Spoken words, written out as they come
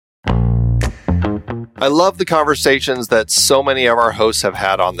I love the conversations that so many of our hosts have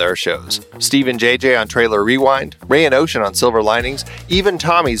had on their shows. Steve and JJ on Trailer Rewind, Ray and Ocean on Silver Linings, even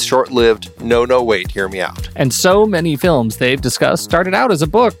Tommy's short-lived No, Wait, Hear Me Out. And so many films they've discussed started out as a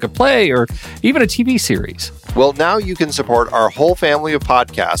book, a play, or even a TV series. Well, now you can support our whole family of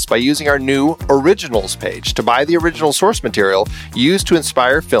podcasts by using our new Originals page to buy the original source material used to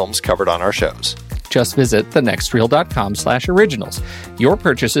inspire films covered on our shows. Just visit thenextreel.com/originals. Your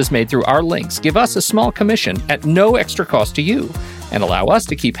purchases made through our links give us a small commission at no extra cost to you and allow us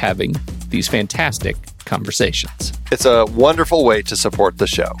to keep having these fantastic conversations. It's a wonderful way to support the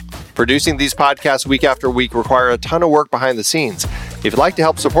show. Producing these podcasts week after week require a ton of work behind the scenes. If you'd like to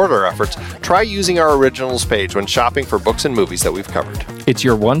help support our efforts, try using our Originals page when shopping for books and movies that we've covered. It's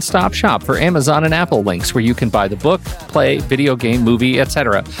your one-stop shop for Amazon and Apple links where you can buy the book, play, video game, movie,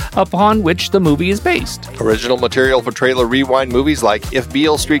 etc., upon which the movie is based. Original material for Trailer Rewind movies like If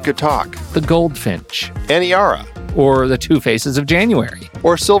Beale Street Could Talk, The Goldfinch, Aniara, or The Two Faces of January.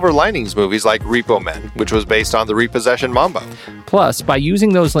 Or Silver Linings movies like Repo Men, which was based on the Repossession Mambo. Plus, by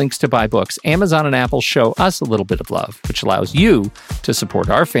using those links to buy books, Amazon and Apple show us a little bit of love, which allows you to support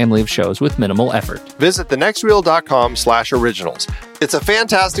our family of shows with minimal effort. Visit thenextreel.com/originals. It's a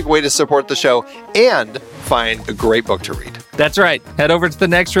fantastic way to support the show and find a great book to read. That's right. Head over to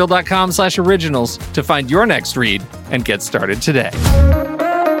thenextreel.com/originals to find your next read and get started today.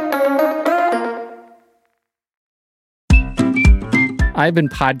 I've been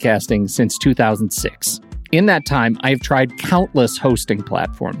podcasting since 2006. In that time, I've tried countless hosting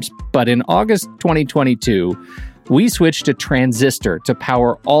platforms, but in August 2022, we switched to Transistor to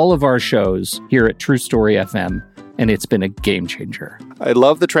power all of our shows here at True Story FM, and it's been a game changer. I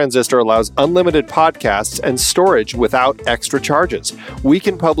love the Transistor allows unlimited podcasts and storage without extra charges. We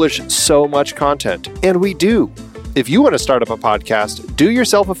can publish so much content, and we do. If you want to start up a podcast, do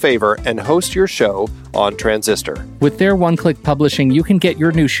yourself a favor and host your show on Transistor. With their one-click publishing, you can get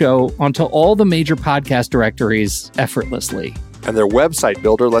your new show onto all the major podcast directories effortlessly. And their website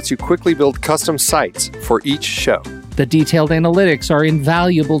builder lets you quickly build custom sites for each show. The detailed analytics are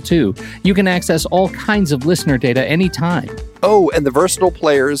invaluable too. You can access all kinds of listener data anytime. Oh, and the versatile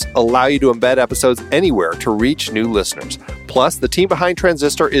players allow you to embed episodes anywhere to reach new listeners. Plus, the team behind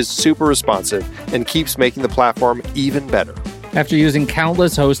Transistor is super responsive and keeps making the platform even better. After using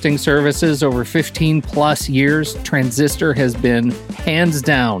countless hosting services over 15 plus years, Transistor has been, hands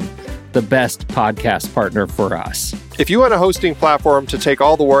down, the best podcast partner for us. If you want a hosting platform to take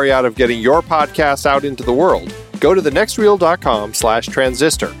all the worry out of getting your podcast out into the world, go to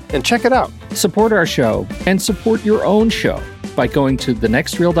thenextreel.com/transistor and check it out. Support our show and support your own show by going to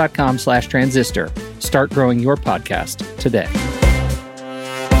thenextreel.com/transistor. Start growing your podcast today.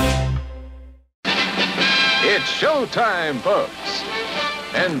 It's showtime, folks.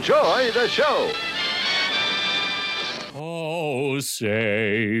 Enjoy the show. Oh,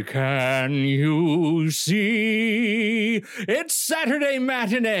 say, can you see? It's Saturday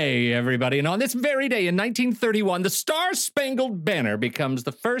matinee, everybody. And on this very day in 1931, the Star-Spangled Banner becomes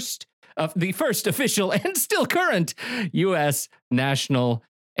the first official and still current U.S. national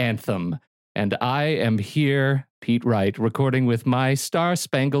anthem. And I am here, Pete Wright, recording with my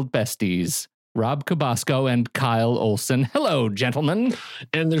Star-Spangled besties, Rob Cabasco and Kyle Olson. Hello, gentlemen.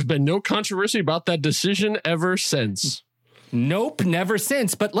 And there's been no controversy about that decision ever since. Nope, never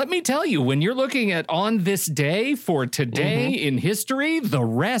since. But let me tell you, when you're looking at on this day for today in history, the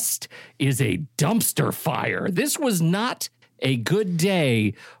rest is a dumpster fire. This was not a good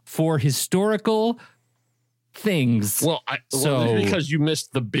day for historical things. Well, because you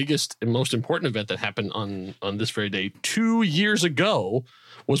missed the biggest and most important event that happened on this very day 2 years ago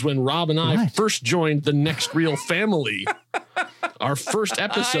was when Rob and I first joined the Next Reel family. Our first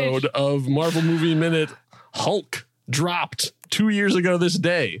episode of Marvel Movie Minute Hulk dropped 2 years ago this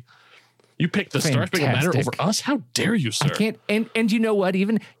day. You picked the Star-Spangled Banner over us? How dare you, sir? I can't. And you know what?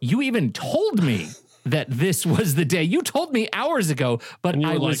 You even told me that this was the day. You told me hours ago, but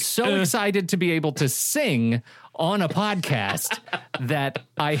I was so excited to be able to sing on a podcast that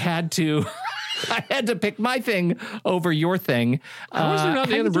I had to pick my thing over your thing. How is there not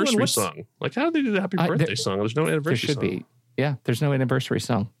an anniversary song? Like, how did they do the happy birthday song? There's no anniversary song. There should be. Yeah, there's no anniversary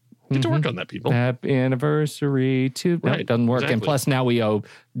song. Get to work on that, people. Happy anniversary to... No, it doesn't work. Exactly. And plus, now we owe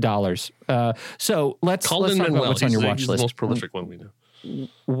dollars. So let's talk about what's on your watch list. He's the most prolific one we know.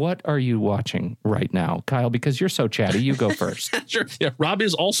 What are you watching right now, Kyle? Because you're so chatty, you go first. Sure. Yeah, Rob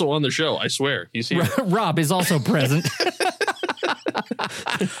is also on the show. I swear, he's here. Rob is also present.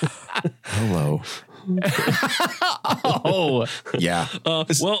 Hello. Oh, yeah.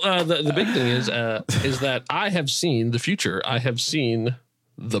 The big thing is that I have seen the future. I have seen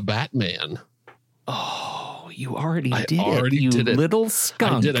the Batman Oh, you already I did already it, you did it. little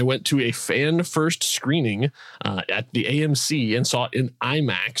skunk. I did. I went to a fan-first screening at the AMC and saw it in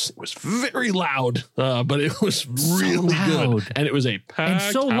IMAX. It was very loud, but it was really good. And it was a packed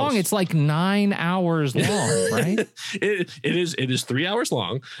and so house. long. It's like 9 hours long, right? It is 3 hours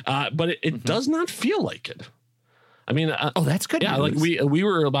long, but it does not feel like it. I mean, that's good. Yeah, news. like we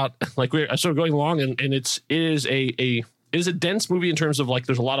were about like we're sort of going along, and it is a dense movie in terms of like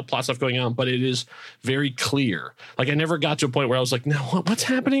there's a lot of plot stuff going on, but it is very clear. Like I never got to a point where I was like, no, what's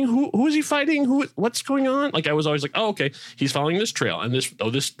happening? Who is he fighting? What's going on? Like I was always like, oh, okay, he's following this trail, and this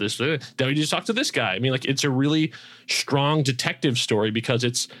now we just talk to this guy. I mean, like it's a really strong detective story because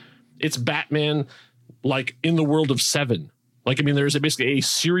it's Batman like in the world of Seven. Like I mean, there's basically a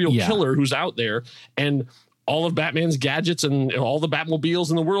serial killer who's out there, and all of Batman's gadgets and all the Batmobiles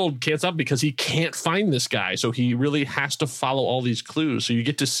in the world can't stop because he can't find this guy. So he really has to follow all these clues. So you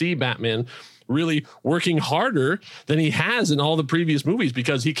get to see Batman really working harder than he has in all the previous movies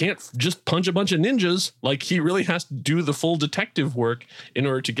because he can't just punch a bunch of ninjas. Like he really has to do the full detective work in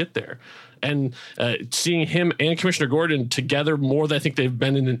order to get there. And seeing him and Commissioner Gordon together more than I think they've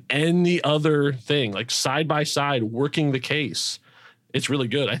been in any other thing, like side by side working the case. It's really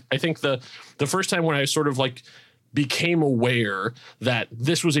good. I think the first time when I sort of like became aware that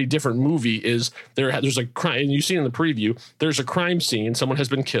this was a different movie is there's a crime, and you see in the preview, there's a crime scene. Someone has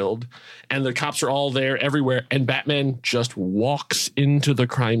been killed and the cops are all there everywhere. And Batman just walks into the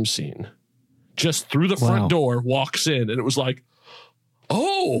crime scene, just through the front door, walks in. And it was like,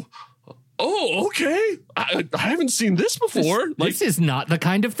 oh, okay. I haven't seen this before. This is not the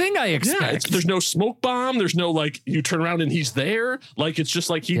kind of thing I expect. Yeah, there's no smoke bomb. There's no like you turn around and he's there. Like it's just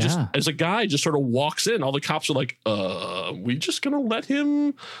like he just as a guy just sort of walks in. All the cops are like, we just gonna let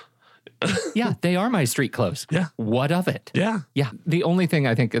him. Yeah, they are my street clothes. Yeah. What of it? Yeah. Yeah. The only thing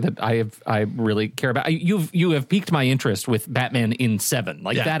I think that I really care about, you have piqued my interest with Batman in Seven.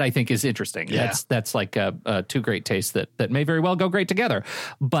 Like that I think is interesting. Yeah. That's like two great tastes that may very well go great together.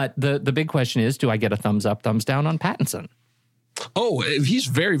 But the big question is, do I get a thumbs up, thumbs down on Pattinson? Oh, he's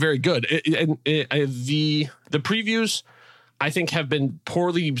very, very good. And the previews I think have been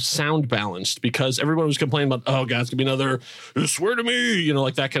poorly sound balanced because everyone was complaining about, oh God, it's gonna be another swear to me, you know,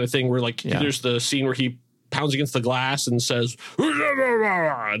 like that kind of thing where like there's the scene where he pounds against the glass and says,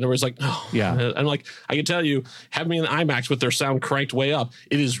 and there was like, oh, yeah. And like, I can tell you, having me in IMAX with their sound cranked way up,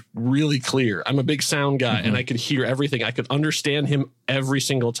 it is really clear. I'm a big sound guy and I could hear everything. I could understand him every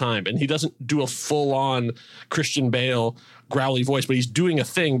single time. And he doesn't do a full on Christian Bale growly voice, but he's doing a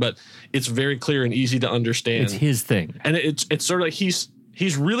thing, but it's very clear and easy to understand. It's his thing. And it's sort of like he's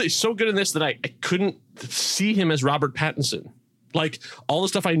really so good in this that I couldn't see him as Robert Pattinson. Like all the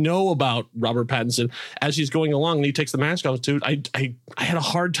stuff I know about Robert Pattinson as he's going along and he takes the mask off, dude, I had a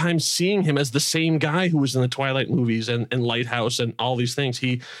hard time seeing him as the same guy who was in the Twilight movies and Lighthouse and all these things.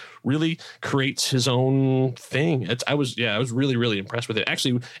 He really creates his own thing. I was really, really impressed with it.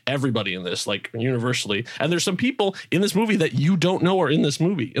 Actually, everybody in this, like universally. And there's some people in this movie that you don't know are in this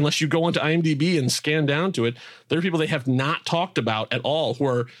movie. Unless you go onto IMDb and scan down to it, there are people they have not talked about at all who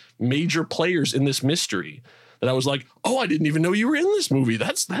are major players in this mystery. That I was like, oh, I didn't even know you were in this movie.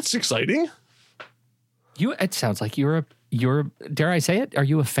 That's exciting. It sounds like you're dare I say it? Are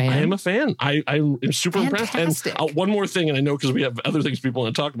you a fan? I am a fan. I'm super impressed. And one more thing, and I know because we have other things people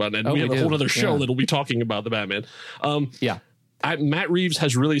want to talk about, and we have a whole other show that'll be talking about the Batman. Matt Reeves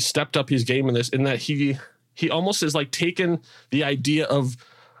has really stepped up his game in this, in that he almost has like taken the idea of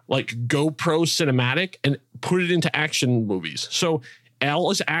like GoPro cinematic and put it into action movies. So all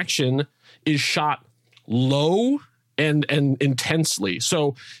his action is shot low and intensely.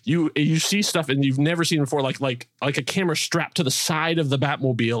 So you see stuff and you've never seen before, like a camera strapped to the side of the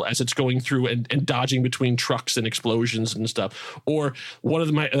Batmobile as it's going through and dodging between trucks and explosions and stuff. Or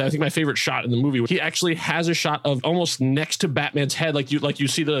I think my favorite shot in the movie, he actually has a shot of almost next to Batman's head, like you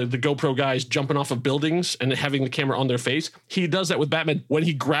see the GoPro guys jumping off of buildings and having the camera on their face. He does that with Batman when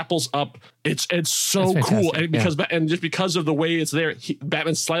he grapples up. It's so cool, and just because of the way it's there,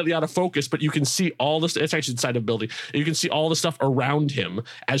 Batman's slightly out of focus, but you can see all this. It's actually inside a building. You can see all the stuff around him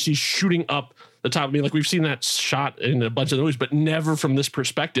as he's shooting up the top. I mean, like we've seen that shot in a bunch of movies, but never from this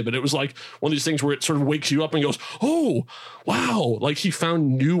perspective. And it was like one of these things where it sort of wakes you up and goes, oh, wow. Like he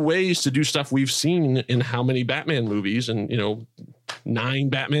found new ways to do stuff we've seen in how many Batman movies and, 9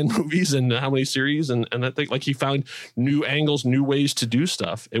 Batman movies and how many series. And I think like he found new angles, new ways to do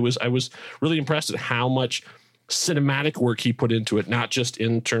stuff. I was really impressed at how much cinematic work he put into it, not just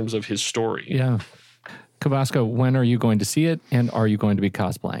in terms of his story. Yeah. Kavasco, when are you going to see it, and are you going to be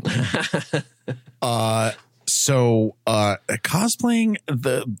cosplaying? cosplaying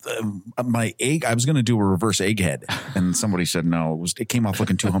my egg, I was going to do a reverse egghead, and somebody said no. It came off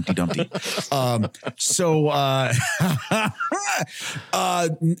looking too Humpty Dumpty.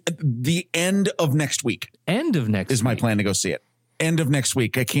 The end of next week. Is my plan to go see it. End of next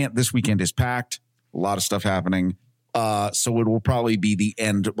week. I can't. This weekend is packed. A lot of stuff happening. So it will probably be the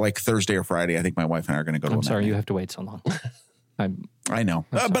end, like Thursday or Friday. I think my wife and I are going to go to. I'm sorry you have to wait so long. I know,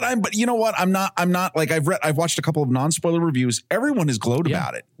 but you know what? I'm not like I've watched a couple of non-spoiler reviews. Everyone has glowed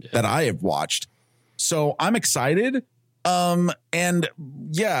about it that I have watched. So I'm excited. I'm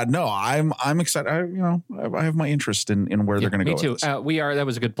excited. I have my interest in where they're going to go. Me too. With this. That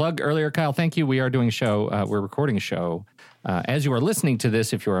was a good plug earlier, Kyle. Thank you. We are doing a show. We're recording a show. As you are listening to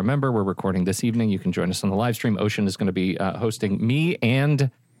this, if you're a member, we're recording this evening. You can join us on the live stream. Ocean is going to be hosting me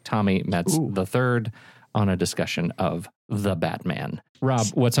and Tommy Metz III on a discussion of the Batman. Rob,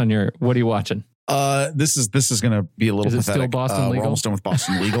 what are you watching? This is going to be a little is it pathetic. Still Boston Legal? We're almost done with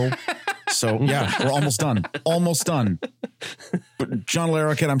Boston Legal. So yeah, we're almost done. But John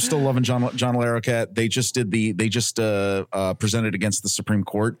Larroquette, I'm still loving John Larroquette. They just presented against the Supreme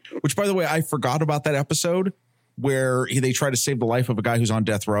Court, which, by the way, I forgot about that episode where they try to save the life of a guy who's on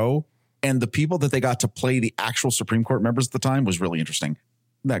death row, and the people that they got to play the actual Supreme Court members at the time was really interesting.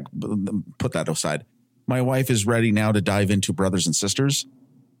 Put that aside. My wife is ready now to dive into Brothers and Sisters.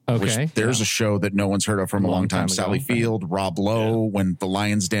 Okay. There's a show that no one's heard of from a long time. Sally Field, Rob Lowe, when the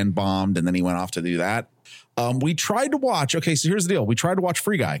Lion's Den bombed, and then he went off to do that. We tried to watch. Okay, so here's the deal. We tried to watch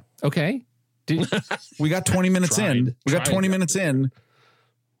Free Guy. Okay. We got 20 minutes in. We got 20 minutes in.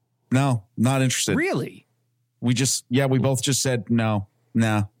 No, not interested. Really? We both just said no.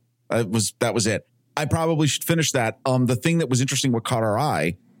 That was it. I probably should finish that. The thing that was interesting, what caught our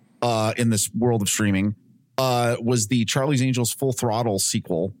eye in this world of streaming, was the Charlie's Angels Full Throttle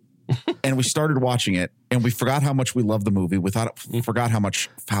sequel. And we started watching it, and we forgot how much we love the movie. We forgot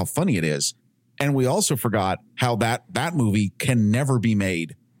how funny it is. And we also forgot how that movie can never be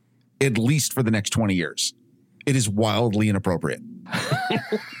made, at least for the next 20 years. It is wildly inappropriate.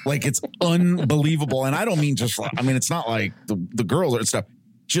 Like, it's unbelievable. And I don't mean it's not like the girls and stuff.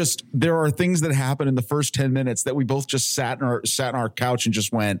 Just, there are things that happen in the first 10 minutes that we both just sat in our couch and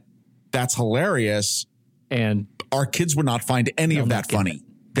just went, that's hilarious. And our kids would not find any of that funny.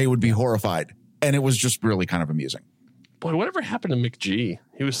 They would be horrified. And it was just really kind of amusing. Boy, whatever happened to McG?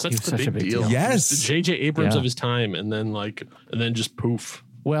 He was such a big deal. Yes. The J.J. Abrams of his time, and then just poof.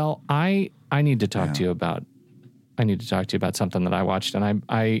 Well, I need to talk to you about something that I watched, and I'm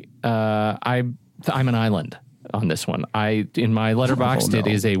an island on this one. In my Letterboxd, it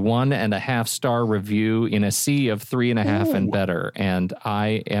is a 1.5 star review in a sea of 3.5 and better, and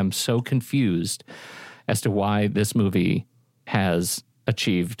I am so confused as to why this movie has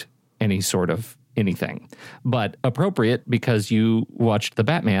achieved any sort of anything. But appropriate, because you watched The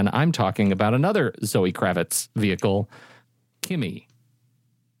Batman, I'm talking about another Zoe Kravitz vehicle, Kimmy.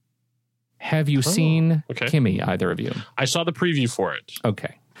 Have you seen Kimmy, either of you? I saw the preview for it.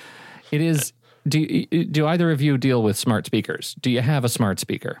 Okay. It is... Do either of you deal with smart speakers? Do you have a smart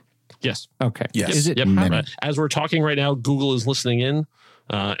speaker? Yes. Okay. Yes. Is it? Yep. As we're talking right now, Google is listening in,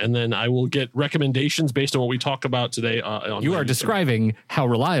 and then I will get recommendations based on what we talk about today. You are describing how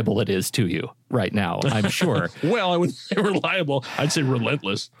reliable it is to you right now, I'm sure. Well, I wouldn't say reliable. I'd say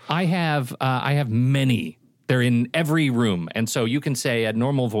relentless. I have many. They're in every room, and so you can say at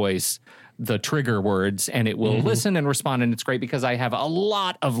normal voice the trigger words, and it will listen and respond, and it's great because I have a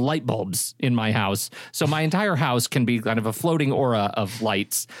lot of light bulbs in my house, so my entire house can be kind of a floating aura of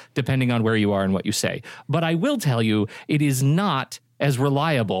lights depending on where you are and what you say. But I will tell you, it is not as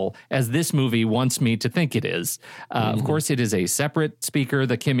reliable as this movie wants me to think it is. Of course, it is a separate speaker,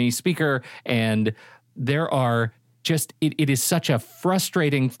 the Kimmy speaker, and there are just, it is such a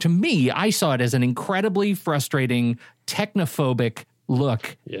frustrating, to me, I saw it as an incredibly frustrating, technophobic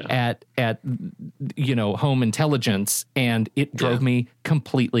look at home intelligence, and it drove me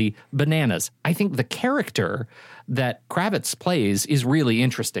completely bananas. I think the character that Kravitz plays is really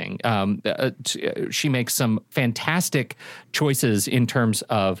interesting. She makes some fantastic choices in terms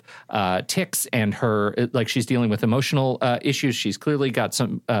of tics and her, like, she's dealing with emotional issues. She's clearly got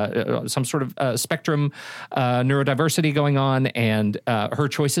some sort of spectrum neurodiversity going on, and her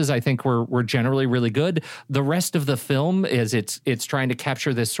choices, I think, were generally really good. The rest of the film is it's trying to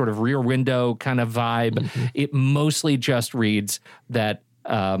capture this sort of Rear Window kind of vibe. It mostly just reads that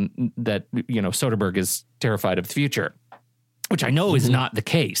Soderbergh is terrified of the future. which I know is not the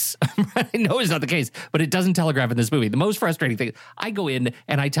case. I know is not the case, but it doesn't telegraph in this movie. The most frustrating thing, I go in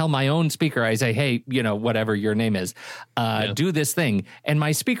and I tell my own speaker, I say, hey, whatever your name is, do this thing. And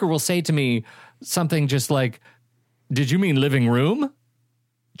my speaker will say to me something just like, did you mean living room?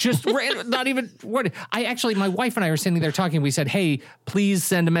 Just not even what my wife and I were sitting there talking. We said, hey, please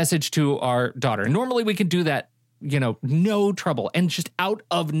send a message to our daughter. Normally we can do that, no trouble. And just out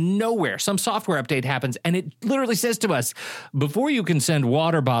of nowhere, some software update happens and it literally says to us, before you can send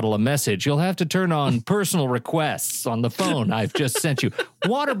water bottle a message, you'll have to turn on personal requests on the phone I've just sent you.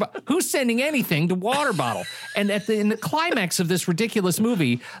 Who's sending anything to water bottle? And in the climax of this ridiculous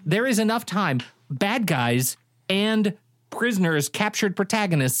movie, there is enough time, bad guys and prisoners, captured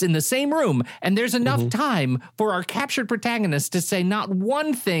protagonists in the same room, and there's enough time for our captured protagonists to say not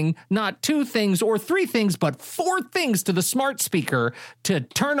one thing, not two things or three things, but four things to the smart speaker to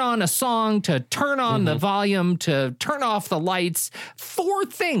turn on a song, to turn on the volume, to turn off the lights. Four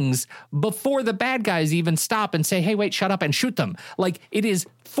things before the bad guys even stop and say, hey, wait, shut up, and shoot them. Like, it is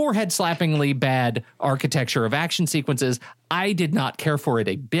forehead-slappingly bad architecture of action sequences. I did not care for it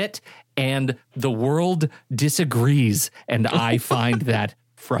a bit, and the world disagrees, and I find that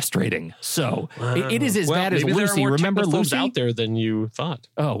frustrating. So it is as bad as Lucy. Remember Lucy out there than you thought.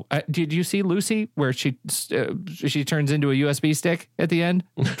 Oh, did you see Lucy where she turns into a USB stick at the end?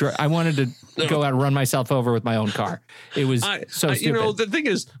 I wanted to go out and run myself over with my own car. It was so stupid. The thing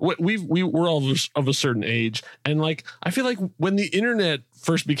is, we're all of a certain age, and like I feel like when the internet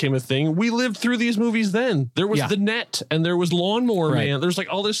first became a thing, we lived through these movies then. There was the net and there was Lawnmower Man. There's like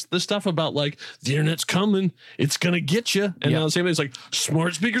all this stuff about like the internet's coming, it's gonna get you. And now the same thing, it's like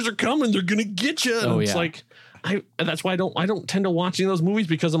smart speakers are coming, they're gonna get you. And it's like that's why I don't tend to watch any of those movies,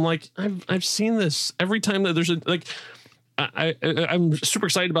 because I'm like I've seen this every time that there's a like. I'm super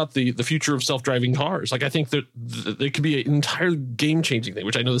excited about the future of self-driving cars. Like, I think that it could be an entire game-changing thing,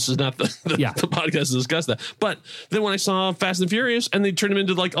 which I know this is not the podcast to discuss that. But then when I saw Fast and Furious and they turned them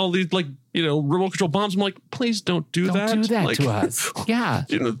into like all these like, remote control bombs, I'm like, please don't do that. Don't do that like, to us. Yeah.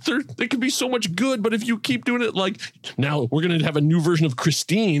 They could be so much good, but if you keep doing it, like now we're going to have a new version of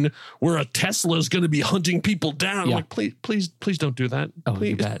Christine where a Tesla is going to be hunting people down. I'm like, please don't do that. Oh,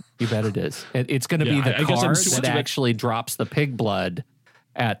 please. You bet it is. It's going to be the car that actually drops the pig blood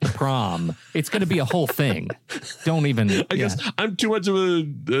at the prom. It's going to be a whole thing. Don't even. I guess I'm too much of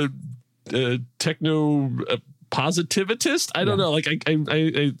a techno positivist. I don't know. Like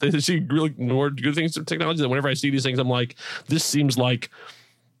I see really more good things in technology. That whenever I see these things, I'm like, this seems like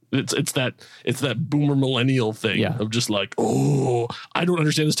it's that boomer millennial thing of just like, oh, I don't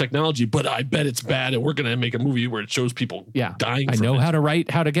understand this technology, but I bet it's bad, and we're gonna make a movie where it shows people dying. I know how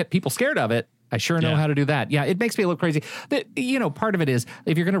to get people scared of it. I sure know how to do that. Yeah, it makes me look crazy. Part of it is,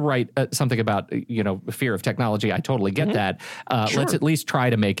 if you're going to write something about, fear of technology, I totally get that. Let's at least try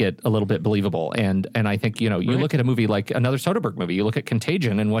to make it a little bit believable. And I think, you look at a movie like another Soderbergh movie, you look at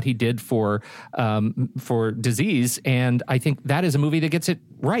Contagion and what he did for disease. And I think that is a movie that gets it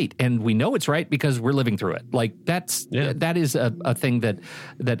right. And we know it's right because we're living through it. Like that is a thing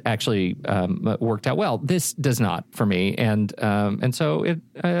that actually worked out well. This does not for me. And so it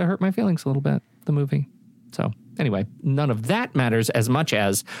hurt my feelings a little bit. The movie. So anyway, none of that matters as much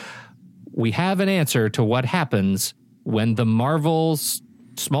as we have an answer to what happens when the Marvel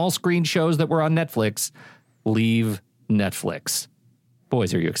small screen shows that were on Netflix leave Netflix.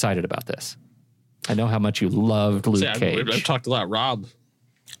 Boys, are you excited about this? I know how much you loved Luke Cage. I've talked a lot, Rob.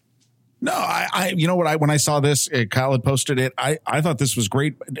 No, I when I saw this, Kyle had posted it. I thought this was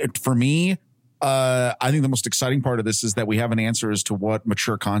great for me. I think the most exciting part of this is that we have an answer as to what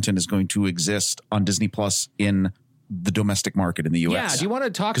mature content is going to exist on Disney Plus in the domestic market in the U.S. Yeah. Do you want to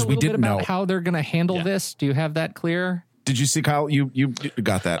talk a little bit about how they're going to handle this? Do you have that clear? Did you see, Kyle? You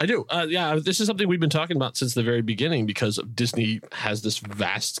got that? I do. This is something we've been talking about since the very beginning, because Disney has this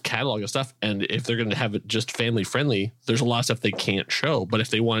vast catalog of stuff. And if they're going to have it just family friendly, there's a lot of stuff they can't show. But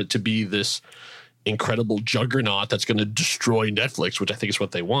if they want it to be this incredible juggernaut that's going to destroy Netflix, which I think is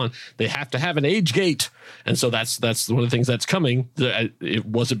what they want, they have to have an age gate. And so that's one of the things that's coming. It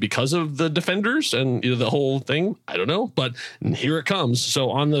wasn't because of the Defenders and the whole thing, I don't know, but here it comes. So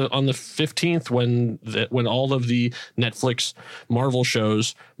on the 15th, when all of the Netflix Marvel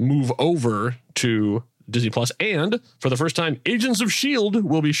shows move over to Disney Plus, and for the first time, Agents of S.H.I.E.L.D.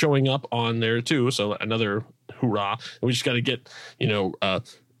 will be showing up on there too. So another hoorah. And we just got to get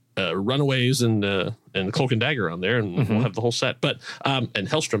Runaways and Cloak and Dagger on there, and we'll have the whole set. But and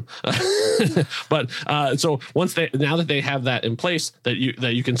Hellstrom. But so now that they have that in place, that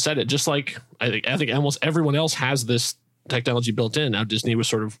you can set it just like I think almost everyone else has this technology built in. Now Disney was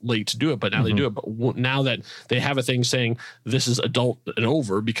sort of late to do it, but now they do it. But now that they have a thing saying this is adult and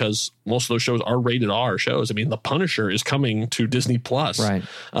over, because most of those shows are rated R shows. I mean, The Punisher is coming to Disney Plus. Right.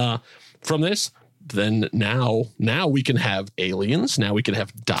 From this, then now we can have Aliens. Now we can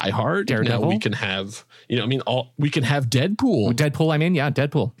have Die Hard. Daredevil. Now we can have, we can have Deadpool.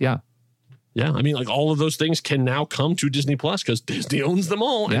 Deadpool. Yeah. Yeah, I mean, like all of those things can now come to Disney Plus because Disney owns them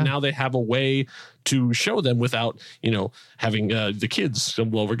all, and now they have a way to show them without, having the kids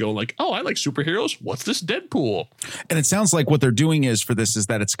come over going like, "Oh, I like superheroes. What's this Deadpool?" And it sounds like what they're doing is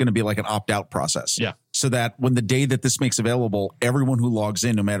that it's going to be like an opt-out process. Yeah. So that when the day that this makes available, everyone who logs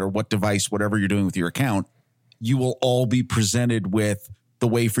in, no matter what device, whatever you're doing with your account, you will all be presented with the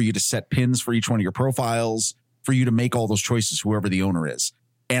way for you to set pins for each one of your profiles, for you to make all those choices, whoever the owner is.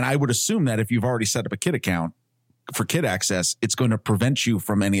 And I would assume that if you've already set up a kid account for kid access, it's going to prevent you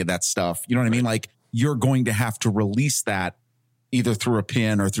from any of that stuff. You know what I mean? Like you're going to have to release that either through a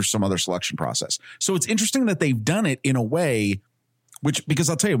pin or through some other selection process. So it's interesting that they've done it in a way because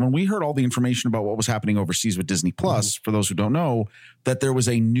I'll tell you, when we heard all the information about what was happening overseas with Disney Plus, for those who don't know, that there was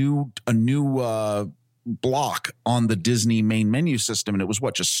a new block on the Disney main menu system. And it was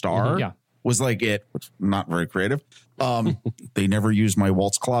just Star? Yeah. Was like it, which not very creative. They never used my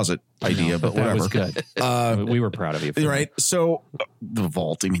Walt's Closet idea, but whatever. That was good. We were proud of you. Right. So the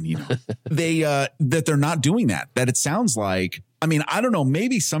vault, they, that they're not doing that it sounds like, I don't know,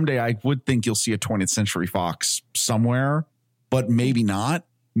 maybe someday I would think you'll see a 20th Century Fox somewhere, but maybe not.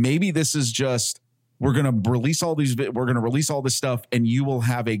 Maybe this is just, we're going to release all this stuff and you will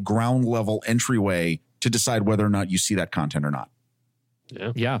have a ground level entryway to decide whether or not you see that content or not.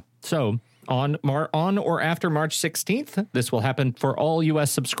 Yeah. So on or after March 16th, this will happen for all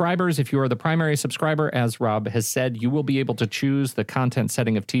U.S. subscribers. If you are the primary subscriber, as Rob has said, you will be able to choose the content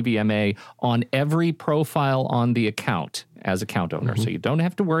setting of TVMA on every profile on the account as account owner. So you don't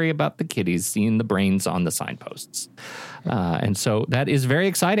have to worry about the kiddies seeing the brains on the signposts. And so that is very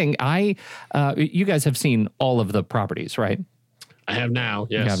exciting. You guys have seen all of the properties, right? I have now.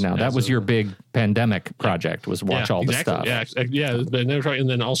 Yes. You have now. That was your big pandemic project, was watch all the stuff. Yeah. And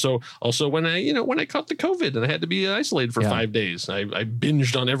then also when I caught the COVID and I had to be isolated for 5 days, I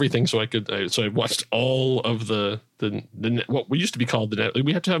binged on everything so I watched all of the what we used to be called the net.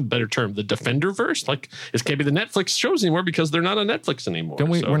 We have to have a better term, the Defenderverse. Like it can't be the Netflix shows anymore because they're not on Netflix anymore.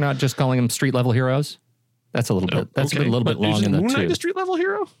 Don't we? We're not just calling them street level heroes. That's a little bit. That's a little bit long in the tooth. A street level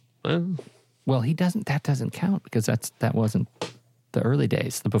hero. Well, he doesn't. That doesn't count because that wasn't the early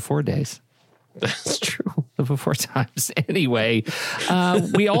days, the before days. That's true. The before times. Anyway,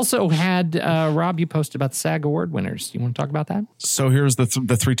 we also had, Rob, you posted about SAG Award winners. You want to talk about that? So here's the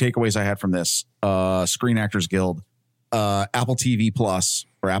three takeaways I had from this. Screen Actors Guild, Apple TV Plus,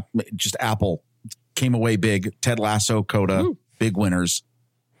 or just Apple, came away big. Ted Lasso, Coda, big winners.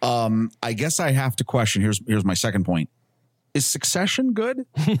 I guess I have to question, here's my second point. Is Succession good?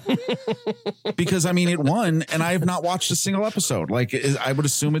 Because it won, and I have not watched a single episode. I would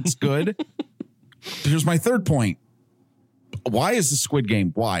assume it's good. Here's my third point. Why is the Squid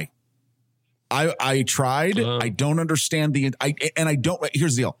Game? Why? I tried. I don't understand here's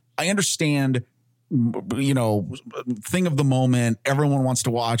the deal. I understand, thing of the moment. Everyone wants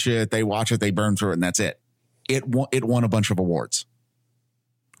to watch it. They watch it. They burn through it, and that's it. It won a bunch of awards.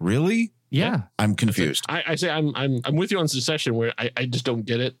 Really? Yeah, I'm confused. I say I'm with you on Succession, where I just don't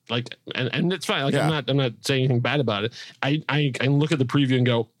get it. And it's fine. I'm not saying anything bad about it. I look at the preview and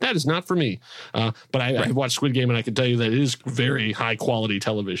go, that is not for me. But I watched Squid Game, and I can tell you that it is very high quality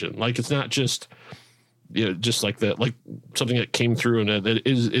television. Like it's not just just like something that came through and that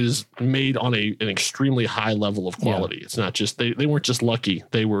is made on an extremely high level of quality. Yeah. It's not just they weren't just lucky;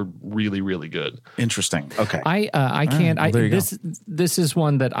 they were really, really good. Interesting. Okay, I can't. This is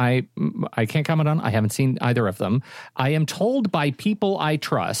one that I can't comment on. I haven't seen either of them. I am told by people I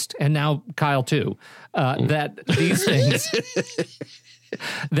trust, and now Kyle too, that these things,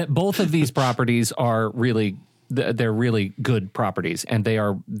 that both of these properties are really they're really good properties, and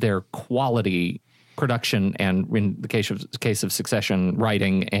they're quality production, and in the case of Succession,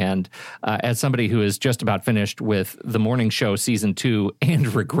 writing. And as somebody who is just about finished with The Morning Show season 2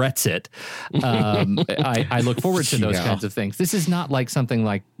 and regrets it, I look forward to those kinds of things. This is not like something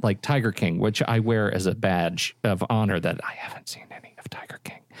like Tiger King, which I wear as a badge of honor that I haven't seen any of Tiger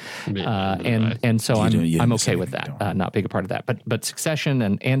King. And so I'm okay with that, not being a part of that. But Succession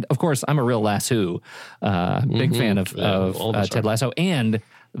and of course I'm a real Lasso, big fan of Ted Lasso, and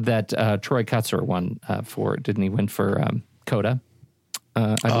that Troy Kutzer won didn't he win for Coda?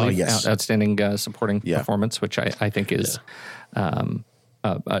 I believe. Yes. Outstanding supporting performance, which I think is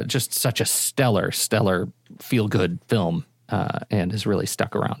just such a stellar feel-good film. And has really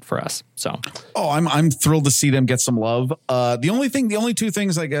stuck around for us. So, I'm thrilled to see them get some love. The only two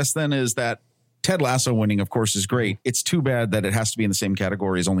things I guess then is that Ted Lasso winning, of course, is great. It's too bad that it has to be in the same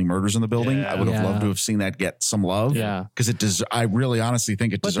category as Only Murders in the Building. Yeah. I would have loved to have seen that get some love. Yeah, because I really honestly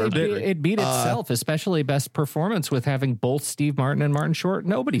think it deserved it. It beat itself, especially best performance with having both Steve Martin and Martin Short.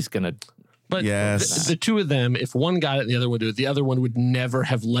 Nobody's gonna. But yes. the two of them, if one got it and the other one would do it, the other one would never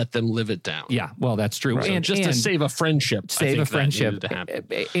have let them live it down. Yeah, well, that's true. Right. And just to save a friendship. Save a friendship.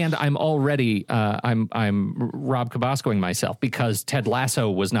 And I'm already, I'm Rob Cabascoing myself because Ted Lasso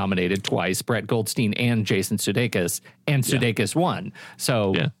was nominated twice, Brett Goldstein and Jason Sudeikis, and Sudeikis won.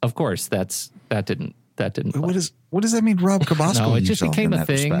 So, of course, that didn't. What does that mean, Rob Cabasco? No, it just became a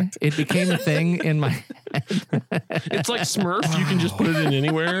thing. Respect. It became a thing in my head. It's like Smurf. You can just put it in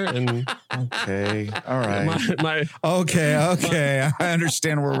anywhere. And okay, all right. Okay. I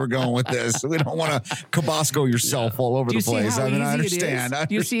understand where we're going with this. We don't want to Cabasco yourself all over the place. I mean, I understand.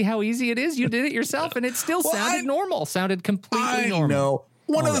 Do you see how easy it is? You did it yourself, and it still sounded normal. Sounded completely normal. No.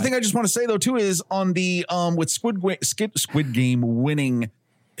 One other thing I just want to say though too is on the with Squid Game winning.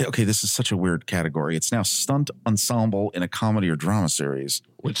 Okay, this is such a weird category. It's now stunt ensemble in a comedy or drama series,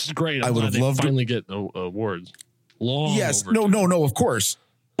 which is great. I would have loved finally get awards. No, of course.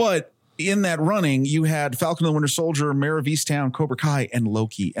 But in that running, you had Falcon and the Winter Soldier, Mare of Easttown, Cobra Kai, and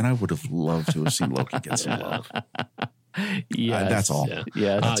Loki, and I would have loved to have seen Loki get some love. Yeah, that's all.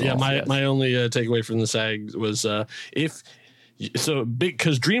 My only takeaway from the SAG was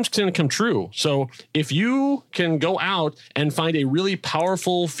because dreams can come true. So if you can go out and find a really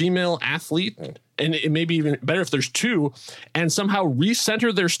powerful female athlete, and it may be even better if there's two, and somehow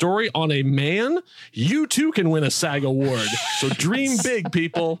recenter their story on a man, you too can win a SAG award. So dream big,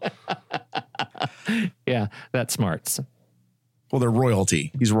 people. Yeah, that's smart. Well, they're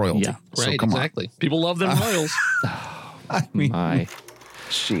royalty. He's royalty. Yeah, so right, exactly. On. People love them royals. I mean,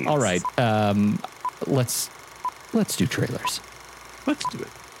 geez. All right, let's do trailers. Let's do it.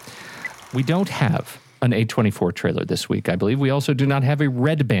 We don't have an A24 trailer this week, I believe. We also do not have a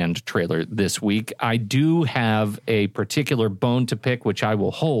Red Band trailer this week. I do have a particular bone to pick, which I will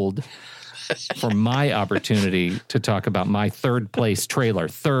hold for my opportunity to talk about my third place trailer.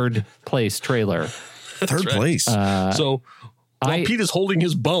 Third place. So while Pete is holding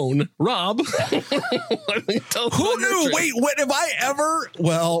his bone, Rob. Who knew? Wait, what have I ever?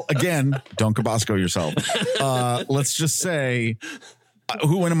 Well, again, don't Cabasco yourself. Let's just say,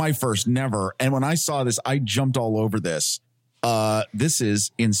 who went am I first? Never. And when I saw this, I jumped all over this. This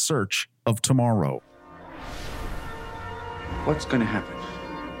is In Search of Tomorrow. What's going to happen?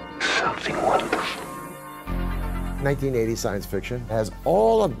 Something wonderful. 1980 science fiction has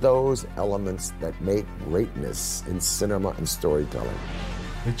all of those elements that make greatness in cinema and storytelling.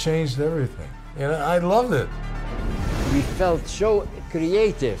 It changed everything, and I loved it. We felt so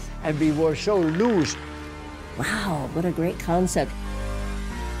creative, and we were so loose. Wow, what a great concept.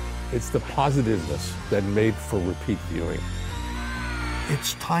 It's the positiveness that made for repeat viewing.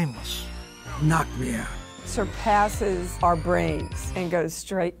 It's timeless. Knocked me out. Surpasses our brains and goes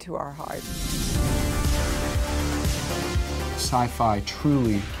straight to our hearts. Sci-fi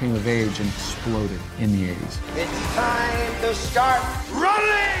truly came of age and exploded in the 80s. It's time to start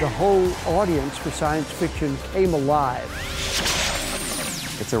running! The whole audience for science fiction came alive.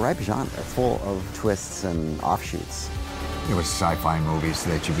 It's a ripe genre, full of twists and offshoots. It was sci-fi movies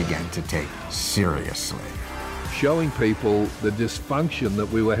that you began to take seriously. Showing people the dysfunction that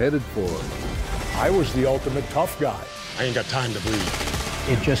we were headed for. I was the ultimate tough guy. I ain't got time to bleed.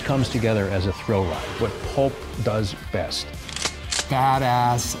 It just comes together as a thrill ride, what pulp does best.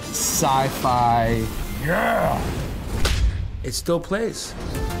 Badass, sci-fi. Yeah! It still plays.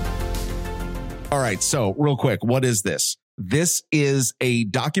 All right, so real quick, what is this? This is a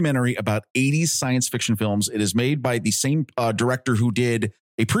documentary about 80s science fiction films. It is made by the same director who did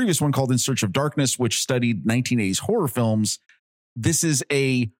a previous one called In Search of Darkness, which studied 1980s horror films. This is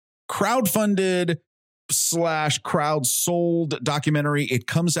a crowdfunded / crowd-sold documentary. It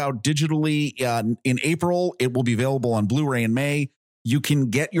comes out digitally in April. It will be available on Blu-ray in May. You can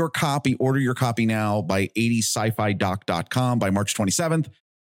get your copy, order your copy now by 80sci-fi.com by March 27th.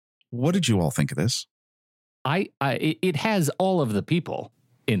 What did you all think of this? It has all of the people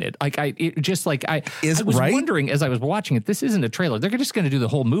in it. Like I was right? wondering as I was watching it, this isn't a trailer. They're just going to do the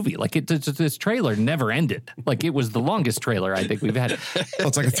whole movie. Like this trailer never ended. Like it was the longest trailer I think we've had. Well,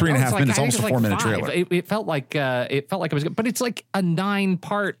 it's like a 3.5 minutes, almost a 4-minute trailer. It felt like it was good, but it's like a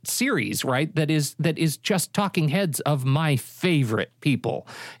 9-part series, right? That is just talking heads of my favorite people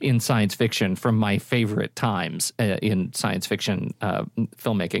in science fiction from my favorite times in science fiction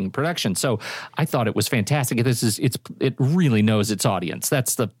filmmaking production. So I thought it was fantastic. It really knows its audience.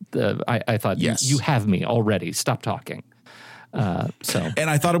 That's I thought, yes. You have me already. Stop talking. And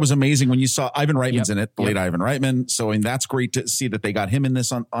I thought it was amazing when you saw Ivan Reitman's in it, the late Ivan Reitman. So, and that's great to see that they got him in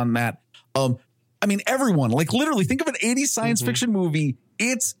this on that. I mean, everyone, like literally think of an 80s science fiction movie.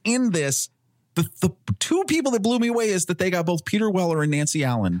 It's in this. The two people that blew me away is that they got both Peter Weller and Nancy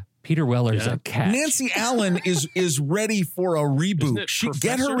Allen. Peter Weller's a catch. Nancy Allen is ready for a reboot.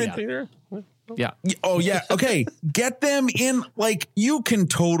 Get her in. Peter? Yeah. Oh yeah. Okay. Get them in. Like you can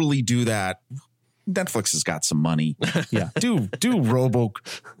totally do that. Netflix has got some money. Yeah. Do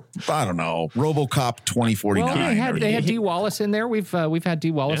I don't know. RoboCop 2049. Well, they had Dee Wallace in there. We've had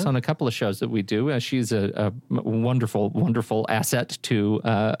Dee Wallace on a couple of shows that we do. She's a wonderful asset to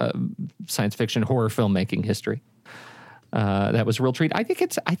science fiction horror filmmaking history. That was a real treat. I think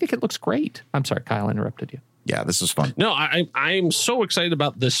it looks great. I'm sorry, Kyle interrupted you. Yeah, this is fun. No, I'm so excited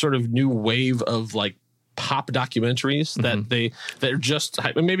about this sort of new wave of like pop documentaries that they're just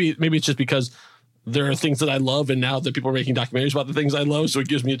maybe it's just because there are things that I love, and now that people are making documentaries about the things I love, so it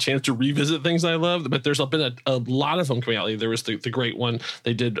gives me a chance to revisit things I love. But there's been a lot of them coming out. There was the great one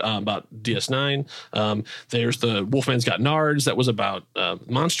they did about DS9. There's the Wolfman's Got Nards that was about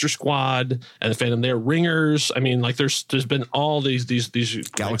Monster Squad and the Phantom. They're Ringers. I mean, like there's been all these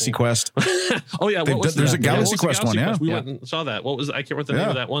Galaxy Quest. Oh yeah, there's a Galaxy Quest one. Yeah, we went and saw that. What was I can't remember the name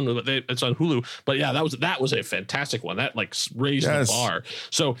of that one, but it's on Hulu. But yeah, that was a fantastic one. That like raised the bar.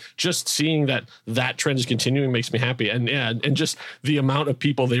 So just seeing that trend is continuing makes me happy, and just the amount of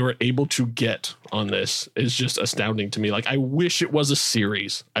people they were able to get on this is just astounding to me. Like I wish it was a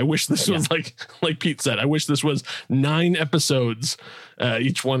series. I wish this was like Pete said. I wish this was 9 episodes,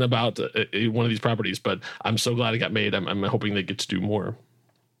 each one about one of these properties. But I'm so glad it got made. I'm hoping they get to do more.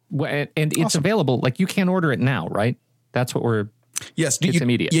 Well, and it's available. Like you can order it now, right? That's what we're. Yes, it's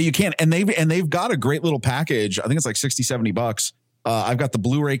immediate. Yeah, you can, and they've got a great little package. I think it's like $60-$70. I've got the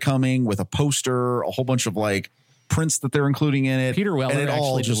Blu-ray coming with a poster, a whole bunch of like prints that they're including in it. Peter Weller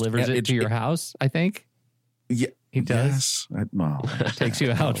actually delivers it to your house, I think. Yeah, he does. Yes. Takes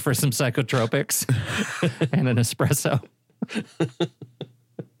you out for some psychotropics and an espresso.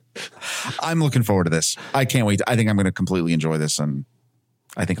 I'm looking forward to this. I can't wait. I think I'm going to completely enjoy this, and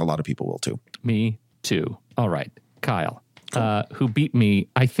I think a lot of people will too. Me too. All right, Kyle, who beat me,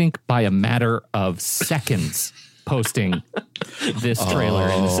 I think, by a matter of seconds. Posting this trailer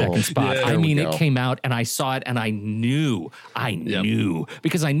in the second spot. Yeah, I mean, it came out and I saw it and I knew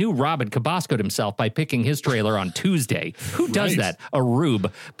because I knew Rob had Cabascoed himself by picking his trailer on Tuesday. Who does that? A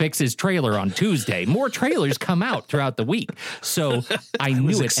rube picks his trailer on Tuesday. More trailers come out throughout the week. So I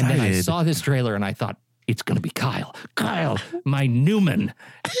knew it. And then I saw this trailer and I thought, it's going to be Kyle. Kyle, my Newman.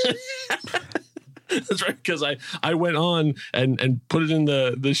 That's right, because I went on and put it in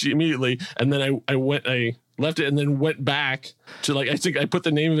the sheet immediately, and then I left it and then went back to I think I put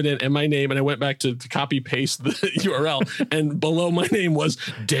the name of it in and my name, and I went back to copy paste the URL, and below my name was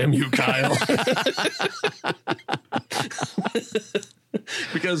 "Damn you, Kyle,"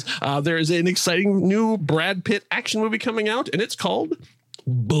 because there is an exciting new Brad Pitt action movie coming out, and it's called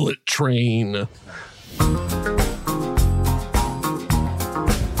Bullet Train.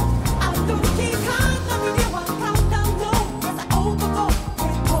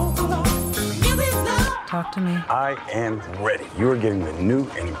 Talk to me. I am ready. You are getting the new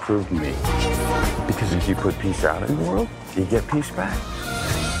and improved me. Because if you put peace out in the world, you get peace back.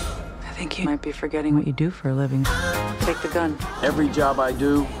 I think you might be forgetting what you do for a living. Take the gun. Every job I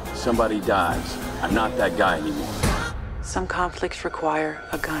do, somebody dies. I'm not that guy anymore. Some conflicts require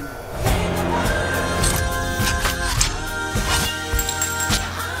a gun.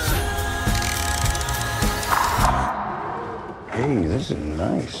 Hey, this is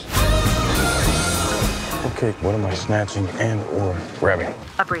nice. Okay, what am I snatching and or grabbing?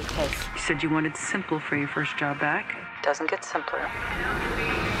 A briefcase. You said you wanted simple for your first job back. Doesn't get simpler.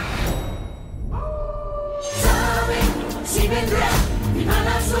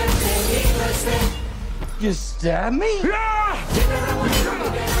 You stab me?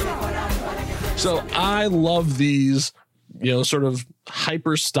 So I love these, sort of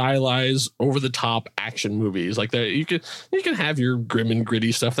hyper stylized, over the top action movies like that. You can have your grim and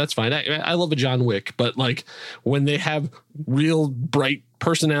gritty stuff. That's fine. I love a John Wick, but like when they have real bright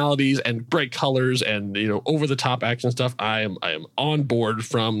personalities and bright colors and over the top action stuff, I am on board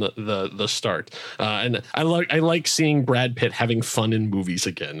from the start. And I like seeing Brad Pitt having fun in movies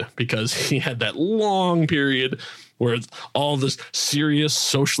again, because he had that long period where it's all this serious,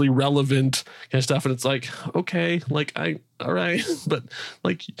 socially relevant kind of stuff. And it's like, okay, all right. But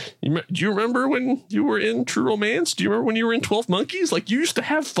do you remember when you were in True Romance? Do you remember when you were in 12 Monkeys? You used to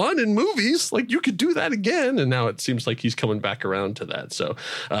have fun in movies. You could do that again. And now it seems like he's coming back around to that. So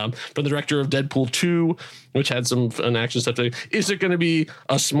from the director of Deadpool 2, which had some fun action stuff, is it going to be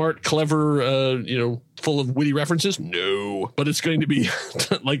a smart, clever, full of witty references? No, but it's going to be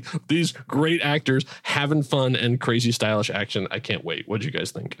these great actors having fun and crazy stylish action. I can't wait. What do you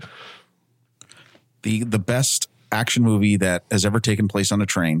guys think? The best action movie that has ever taken place on a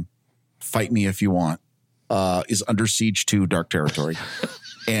train, fight me if you want, is Under Siege 2: Dark Territory.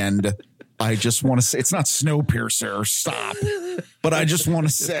 And I just want to say, it's not Snowpiercer, stop. But I just want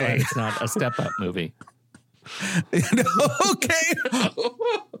to say, it's not a Step Up movie. Okay.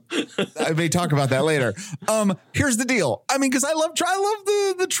 I may talk about that later. Here's the deal. I mean, because I love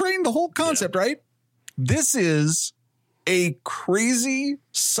the train, the whole concept, right? This is a crazy,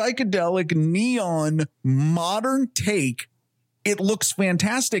 psychedelic, neon, modern take. It looks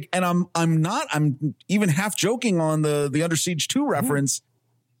fantastic. And I'm even half joking on the Under Siege 2 reference.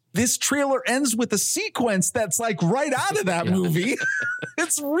 This trailer ends with a sequence that's right out of that movie.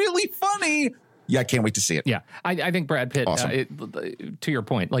 It's really funny. Yeah, I can't wait to see it. Yeah, I think Brad Pitt, awesome. To your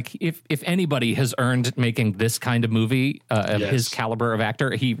point, if anybody has earned making this kind of movie of his caliber of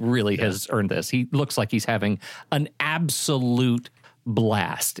actor, he really has earned this. He looks like he's having an absolute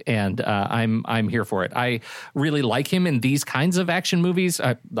blast, and I'm here for it. I really like him in these kinds of action movies.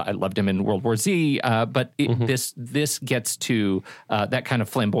 I loved him in World War Z, but this gets to that kind of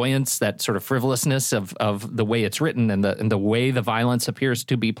flamboyance, that sort of frivolousness of the way it's written and the way the violence appears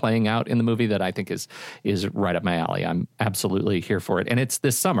to be playing out in the movie that I think is right up my alley. I'm absolutely here for it, and it's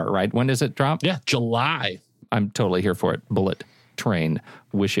this summer, right? When does it drop? Yeah, July. I'm totally here for it. Bullet Train.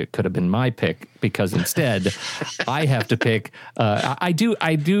 Wish it could have been my pick, because instead I have to pick. I do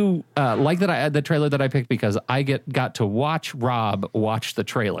like that the trailer that I picked, because I got to watch Rob watch the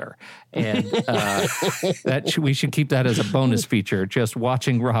trailer, and we should keep that as a bonus feature. Just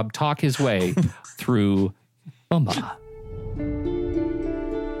watching Rob talk his way through Uma.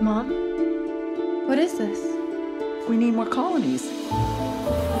 Mom, what is this? We need more colonies.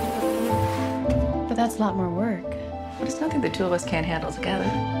 But that's a lot more work. But it's nothing the two of us can't handle together.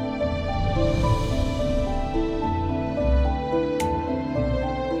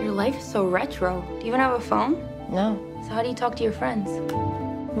 Your life is so retro. Do you even have a phone? No. So how do you talk to your friends?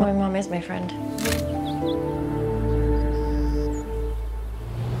 My mom is my friend.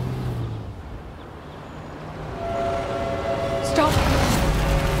 Stop!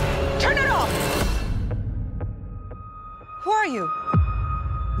 Turn it off! Who are you?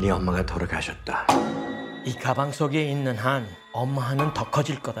 네 엄마가 돌아가셨다. 이 가방 속에 있는 한 엄마 한은 더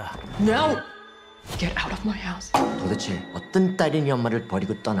커질 거다. No! Get out of my house. 도대체 어떤 딸이 네 엄마를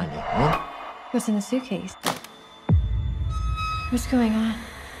버리고 떠나니? 어? What's in the suitcase? What's going on?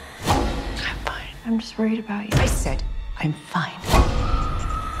 I'm fine. I'm just worried about you. I said I'm fine.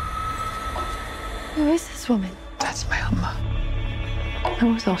 Who is this woman? That's my Amma. That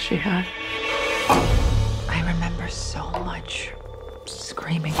was all she had. I remember so much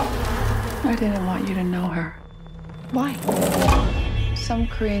screaming. I didn't want you to know her. Why? Some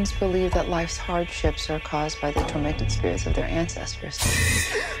Koreans believe that life's hardships are caused by the tormented spirits of their ancestors.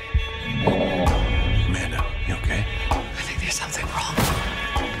 Amanda, you okay? I think there's something wrong.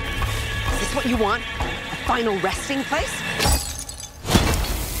 Is this what you want? A final resting place?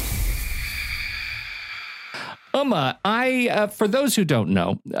 For those who don't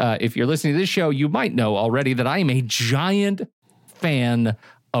know, if you're listening to this show, you might know already that I am a giant fan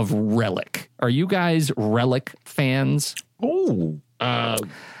of Relic. Are you guys Relic fans? Oh,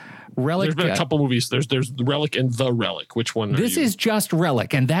 Relic. There's been a couple movies. There's the Relic and the Relic. Which one? This is just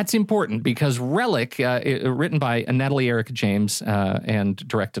Relic, and that's important because Relic, written by Natalie Erica James and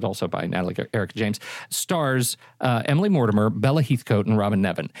directed also by Natalie Erica James, stars Emily Mortimer, Bella Heathcote, and Robin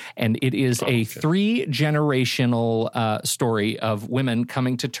Nevin, and it is a 3-generational story of women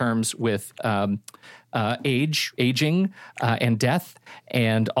coming to terms with aging, and death,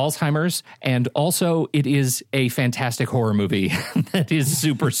 and Alzheimer's, and also it is a fantastic horror movie that is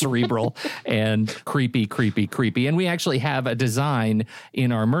super cerebral and creepy. And we actually have a design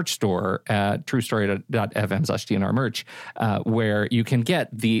in our merch store at truestory.fm/DNR merch, where you can get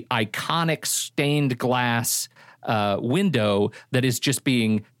the iconic stained glass window that is just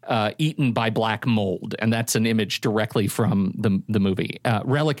being eaten by black mold, and that's an image directly from the movie.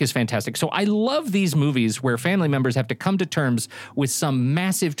 Relic is fantastic. So I love these movies where family members have to come to terms with some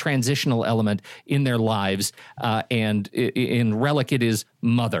massive transitional element in their lives, and in Relic it is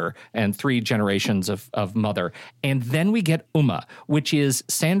mother and 3 generations of mother. And then we get Uma, which is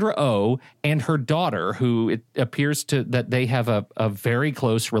Sandra Oh and her daughter, who it appears that they have a very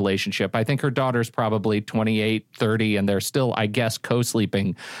close relationship. I think her daughter's probably 28, 30, and they're still, I guess,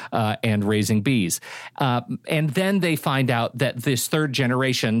 co-sleeping and raising bees. And then they find out that this 3rd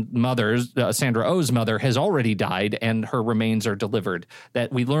generation mother, Sandra Oh's mother, has already died and her remains are delivered.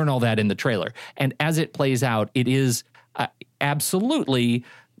 That we learn all that in the trailer. And as it plays out, it is absolutely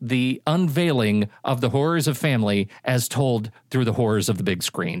the unveiling of the horrors of family as told through the horrors of the big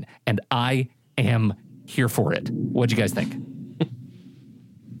screen. And I am here for it. What'd you guys think?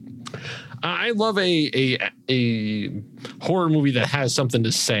 I love a horror movie that has something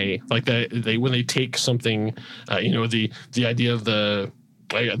to say, like that. When they take something, the idea of the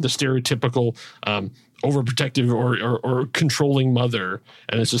stereotypical overprotective or controlling mother,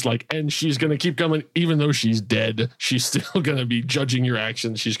 and it's just like, and she's gonna keep coming even though she's dead. She's still gonna be judging your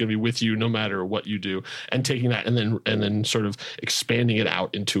actions. She's gonna be with you no matter what you do, and taking that and then sort of expanding it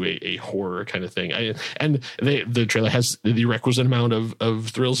out into a horror kind of thing. The trailer has the requisite amount of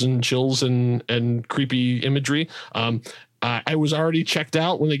thrills and chills and creepy imagery. I was already checked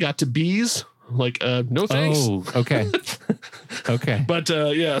out when they got to bees. Like, no thanks. Oh, okay. Okay. But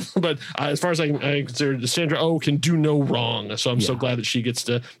as far as I consider, Sandra Oh can do no wrong. So I'm so glad that she gets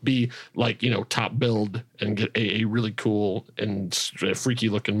to be like, top billed and get a really cool and freaky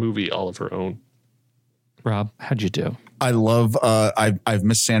looking movie all of her own. Rob, how'd you do? I love, I've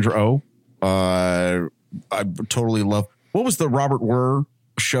missed Sandra Oh. I totally love, what was the Robert Wurr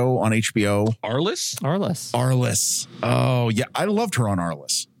show on HBO? Arliss. Oh yeah. I loved her on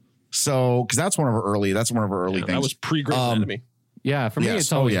Arliss. So, because that's one of her early things. That was pre-Grey's Anatomy. Yeah, for me,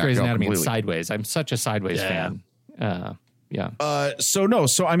 it's always Grey's Anatomy and Sideways. I'm such a Sideways fan. So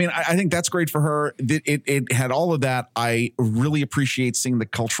I mean, I think that's great for her. It had all of that. I really appreciate seeing the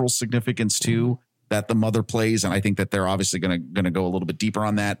cultural significance too that the mother plays, and I think that they're obviously going to go a little bit deeper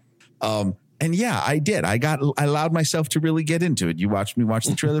on that. And yeah, I did. I allowed myself to really get into it. You watched me watch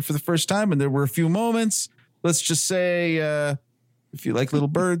the trailer for the first time, and there were a few moments. Let's just say. If you like little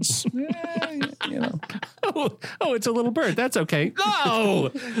birds, Oh, it's a little bird. That's okay. No,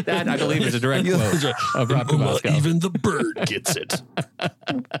 that I believe is a direct quote of Rob Kowalski. Even the bird gets it.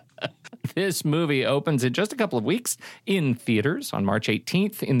 This movie opens in just a couple of weeks in theaters on March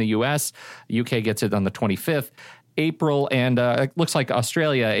 18th in the U.S. UK gets it on the 25th. April and it looks like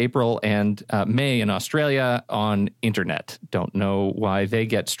Australia, April and May in Australia on internet. Don't know why they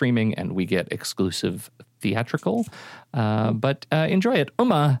get streaming and we get exclusive theatrical, but enjoy it.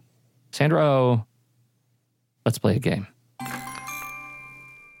 Uma, Sandra Oh, let's play a game.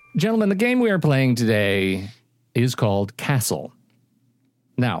 Gentlemen, the game we are playing today is called Castle.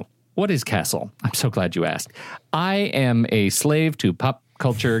 Now, what is Castle? I'm so glad you asked. I am a slave to pop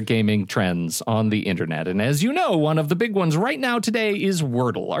culture gaming trends on the internet. And as you know, one of the big ones right now today is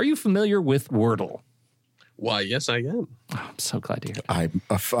Wordle. Are you familiar with Wordle? Why, yes, I am. Oh, I'm so glad to hear that.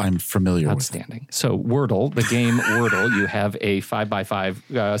 I'm familiar with it. Outstanding. So Wordle, the game Wordle, you have a 5x5,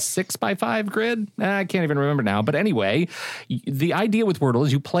 6x5 grid. I can't even remember now. But anyway, the idea with Wordle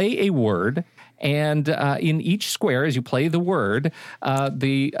is you play a word, and in each square, as you play the word,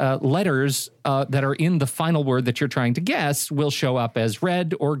 the letters that are in the final word that you're trying to guess will show up as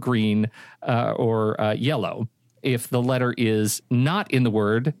red or green or yellow. If the letter is not in the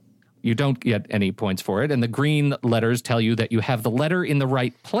word, you don't get any points for it. And the green letters tell you that you have the letter in the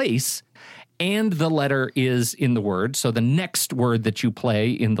right place and the letter is in the word. So the next word that you play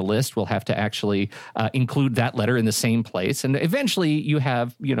in the list will have to actually include that letter in the same place. And eventually you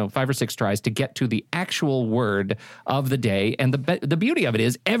have, 5 or 6 tries to get to the actual word of the day. And the beauty of it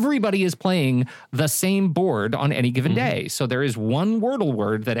is everybody is playing the same board on any given day. So there is one Wordle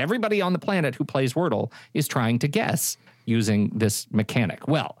word that everybody on the planet who plays Wordle is trying to guess using this mechanic.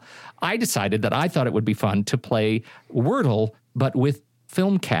 Well, I decided that I thought it would be fun to play Wordle, but with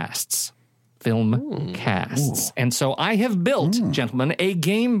film casts. And so I have built, gentlemen, a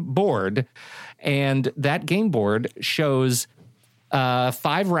game board, and that game board shows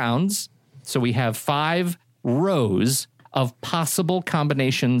 5 rounds. So we have 5 rows of possible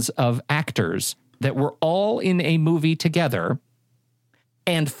combinations of actors that were all in a movie together,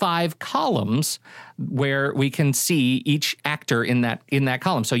 and 5 columns where we can see each actor in that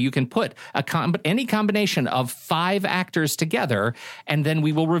column. So you can put any combination of 5 actors together, and then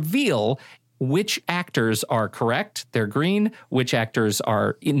we will reveal which actors are correct, they're green, which actors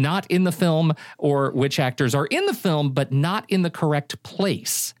are not in the film, or which actors are in the film but not in the correct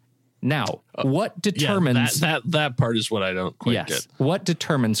place. Now, what determines... that part is what I don't quite get. What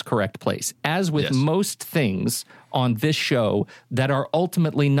determines correct place? As with most things on this show that are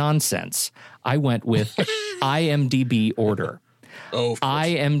ultimately nonsense, I went with IMDb order. Oh,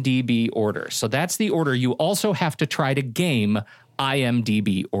 IMDb order. So that's the order. You also have to try to game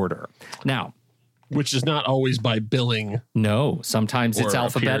IMDb order. Now, which is not always by billing. No, sometimes it's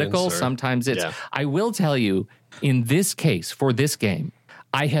alphabetical. Sometimes it's... I will tell you, in this case, for this game,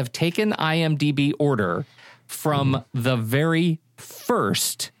 I have taken IMDb order from the very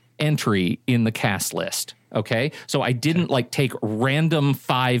first entry in the cast list. Okay. So I didn't take random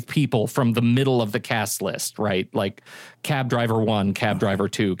 5 people from the middle of the cast list, right? Like cab driver 1, cab driver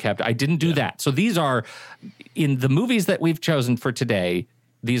 2, I didn't do that. So these are, in the movies that we've chosen for today,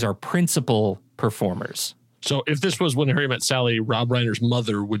 these are principal performers. So if this was When Harry Met Sally, Rob Reiner's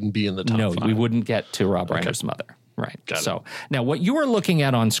mother wouldn't be in the top 5. No, we wouldn't get to Rob Reiner's mother. Right. So now what you are looking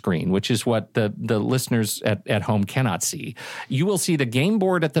at on screen, which is what the listeners at home cannot see, you will see the game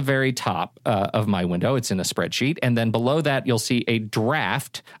board at the very top of my window. It's in a spreadsheet. And then below that, you'll see a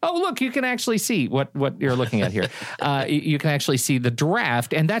draft. Oh, look, you can actually see what you're looking at here. You can actually see the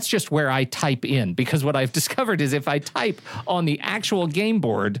draft. And that's just where I type in, because what I've discovered is if I type on the actual game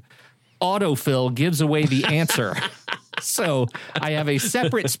board, autofill gives away the answer. So I have a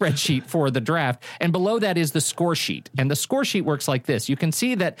separate spreadsheet for the draft, and below that is the score sheet. And the score sheet works like this. You can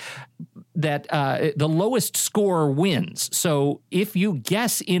see that the lowest score wins. So if you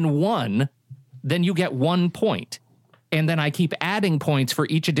guess in 1, then you get 1 point. And then I keep adding points for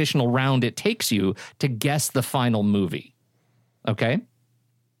each additional round it takes you to guess the final movie. Okay?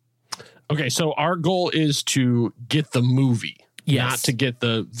 Okay, so our goal is to get the movie. Yes. Not to get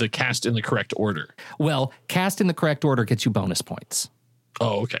the cast in the correct order. Well, cast in the correct order gets you bonus points.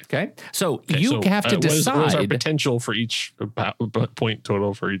 Oh, okay. Okay. So you have to decide. What is our potential for each point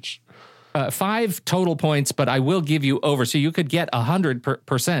total for each? 5 total points, but I will give you over. So you could get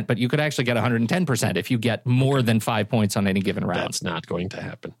 100%, but you could actually get 110% if you get more than 5 points on any given round. That's not going to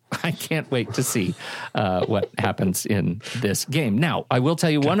happen. I can't wait to see what happens in this game. Now, I will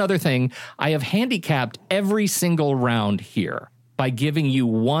tell you one other thing. I have handicapped every single round here by giving you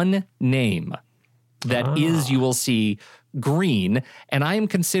one name that is, you will see, green, and I am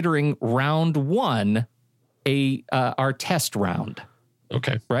considering round 1 our test round.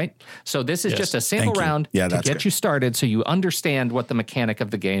 Okay. Right? So this is just a sample round to get you started so you understand what the mechanic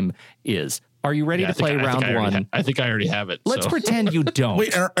of the game is. Are you ready to play round 1? I think I already have it. Let's pretend you don't.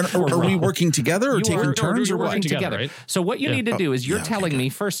 Wait, are we working together or taking turns? Or working together. Right? So what you need to do is you're telling me,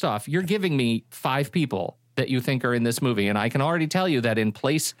 first off, you're giving me 5 people that you think are in this movie. And I can already tell you that in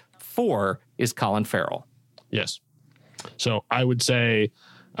place 4 is Colin Farrell. Yes. So I would say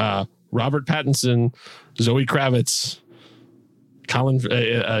Robert Pattinson, Zoe Kravitz,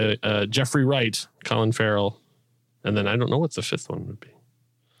 Jeffrey Wright, Colin Farrell, and then I don't know what the 5th one would be.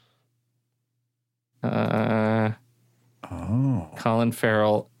 Colin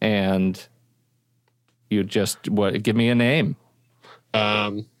Farrell, and you just give me a name.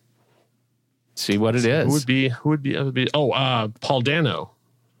 See what it is. Who would be? Paul Dano.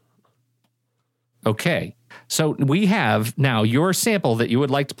 Okay. So we have now your sample that you would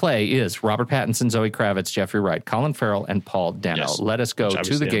like to play is Robert Pattinson, Zoe Kravitz, Jeffrey Wright, Colin Farrell, and Paul Dano. Yes. Let us go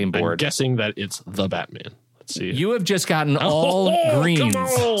to the game board. I'm guessing that it's the Batman. Let's see. You have just gotten all greens,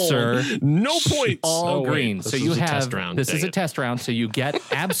 sir. No points. All greens. So you have this is a test round. So you get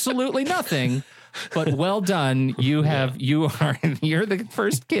absolutely nothing. But well done. You're the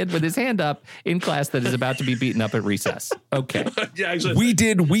first kid with his hand up in class that is about to be beaten up at recess. Okay. Yeah, exactly. We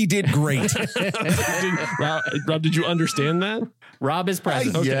did great. Rob, did you understand that? Rob is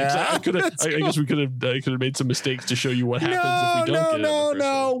present. Okay, yeah. I guess we could have made some mistakes to show you what happens if we don't get it.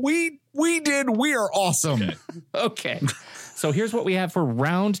 No. We did. We are awesome. Okay. So here's what we have for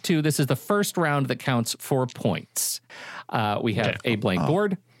round 2. This is the first round that counts for points. We have a blank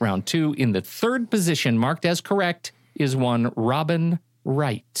board. Round 2, in the 3rd position, marked as correct, is one Robin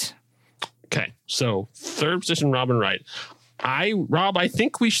Wright. Okay, so 3rd position, Robin Wright. Rob, I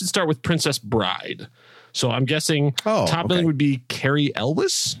think we should start with Princess Bride. So I'm guessing top billing would be Carrie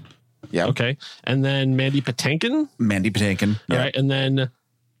Elwes. Yeah. Okay, and then Mandy Patinkin. Yeah. All right, and then,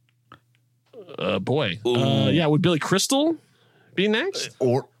 would Billy Crystal be next?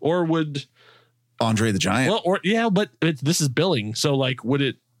 Or would Andre the Giant? Well, but this is billing. So,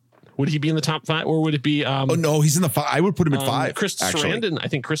 would he be in the top 5, or would it be? No, he's in the 5. I would put him at 5. Chris Sarandon. I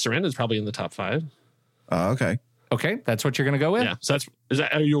think Chris Sarandon is probably in the top 5. Okay. Okay, that's what you're going to go with. Yeah. So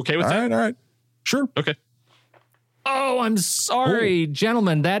are you okay with that? All right. Sure. Okay. Oh, I'm sorry,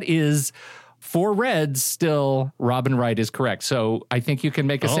 gentlemen. That is for reds. Still, Robin Wright is correct. So I think you can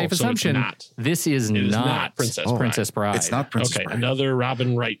make a safe assumption. This is not Princess Bride. It's not Princess Bride. Another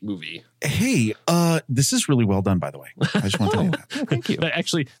Robin Wright movie. Hey, this is really well done, by the way. I just want to tell you that. Thank you. But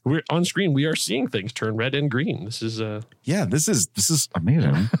actually, we're on screen. We are seeing things turn red and green. This is yeah. This is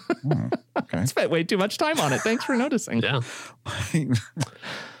amazing. Okay. I spent way too much time on it. Thanks for noticing. Yeah.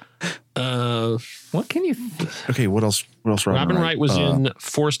 What can you? Okay. What else? Robin Wright was in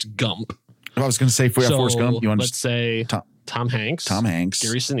Forrest Gump. I was going to say Forrest Gump. You want let's say Tom Hanks. Tom Hanks.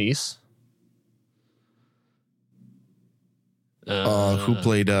 Gary Sinise. Who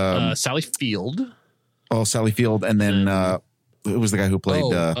played Sally Field? Oh, Sally Field, and then who was the guy who played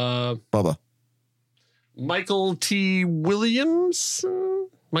Bubba? Michael T. Williams.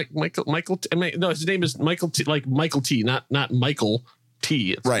 Michael. No, his name is Michael T. Like Michael T. Not Michael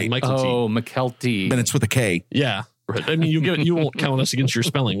T. It's right. Michael T. Oh, McKelty. Then it's with a K. Yeah. Right. I mean, you won't count us against your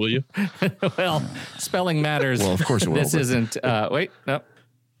spelling, will you? Well, spelling matters. Well, of course it will. This isn't. Wait. No.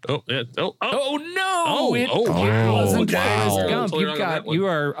 Oh, yeah. Oh no! It wow. wasn't Wow. Forrest Gump. You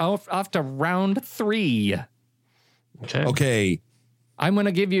are off to round 3. Okay. I'm going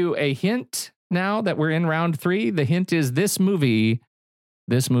to give you a hint now that we're in round 3. The hint is this movie.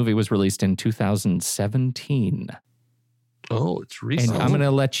 This movie was released in 2017. Oh, it's recent. And I'm going to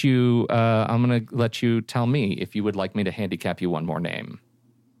let you. I'm going to let you tell me if you would like me to handicap you one more name.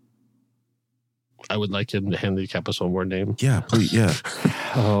 I would like him to handicap us one more name. Yeah, please. Yeah.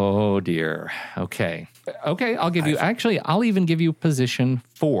 Oh dear. Okay. I'll give you. Actually, I'll even give you position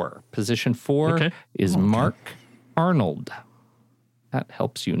 4. Position 4 is Mark Arnold. That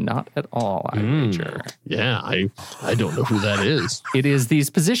helps you not at all, I wager. Yeah, I don't know who that is. It is these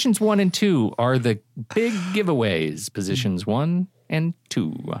positions 1 and 2 are the big giveaways. Positions 1 and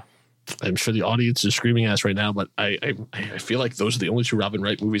 2. I'm sure the audience is screaming at us right now, but I feel like those are the only 2 Robin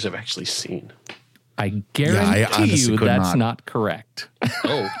Wright movies I've actually seen. I guarantee you that's not correct.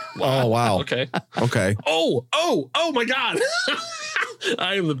 Oh, wow. Oh, wow. Okay. Oh, my God.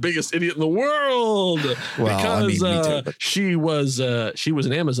 I am the biggest idiot in the world. Well, because me too, but... she was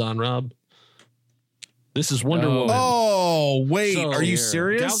an Amazon, Rob. This is Wonder Woman. Oh, wait. So, are you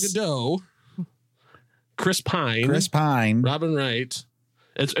serious? Gal Gadot, Chris Pine, Robin Wright.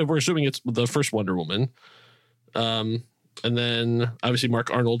 We're assuming it's the first Wonder Woman. And then obviously Mark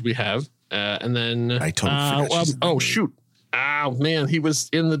Arnold we have. And then I totally forgot. Shoot. Oh man, he was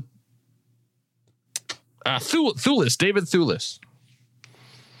in the Thewlis, David Thewlis.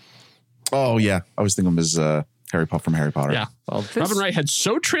 Oh yeah. I was thinking of his Harry Potter from Harry Potter. Yeah. Well, Robin Wright had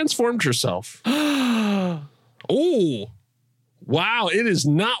so transformed herself. Oh. Wow, it is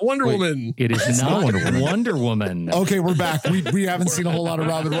not Wonder Woman. It is not Wonder Woman. Okay, we're back. We haven't seen a whole lot of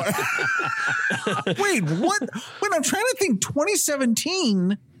Robin Wright. Wait, what? Wait, I'm trying to think.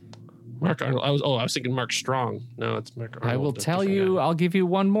 2017. Mark Arnold. I was thinking Mark Strong. No, it's Mark Arnold. I will tell you. I'll give you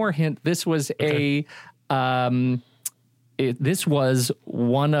one more hint. This was this was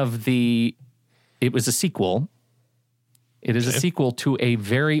one of the. It was a sequel. It is a sequel to a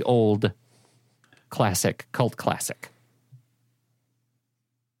very old classic, cult classic.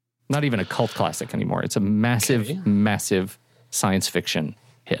 Not even a cult classic anymore. It's a massive, massive science fiction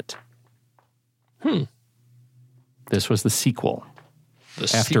hit. This was the sequel.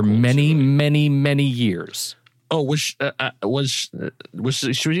 After many, many, many years. Oh, was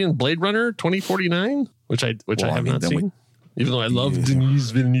she in Blade Runner 2049? Which I have not seen. Even though I love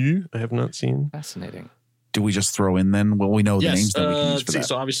Denis Villeneuve, I have not seen. Fascinating. Do we just throw in then? Well, we know the names that we can use for that.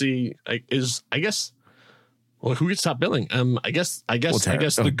 So obviously, I guess. Well, who gets top billing? I guess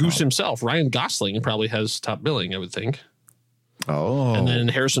the Goose himself, Ryan Gosling, probably has top billing. I would think. Oh, and then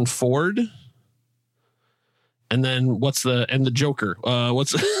Harrison Ford. And then the Joker?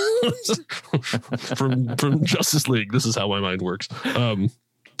 What's from Justice League? This is how my mind works. 30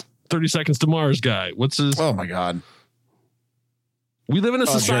 Seconds to Mars guy. What's his? Oh my God. We live in a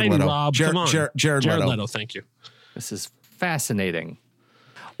society, Rob. Come on, Jared Leto. Thank you. This is fascinating.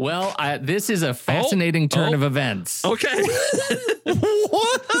 Well, this is a fascinating turn of events. Okay.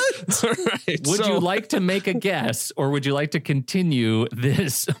 What? All right. Would you like to make a guess, or would you like to continue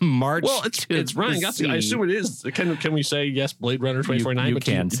this march? Well, it's Ryan Gosling. I assume it is. Can we say yes? Blade Runner 2049. You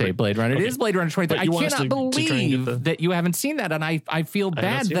can say Blade Runner. It is Blade Runner 2049. I cannot believe that you haven't seen that, and I feel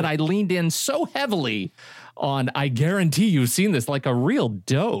bad that I leaned in so heavily on. I guarantee you've seen this like a real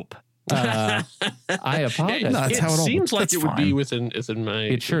dope. I apologize. That's how it seems like it would be within my.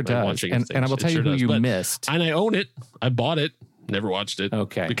 It sure does. And I will tell you who you missed. And I own it. I bought it. Never watched it.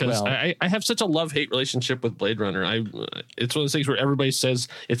 Okay. Because I have such a love-hate relationship with Blade Runner. It's one of those things where everybody says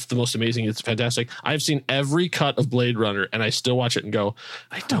it's the most amazing, it's fantastic. I've seen every cut of Blade Runner, and I still watch it and go,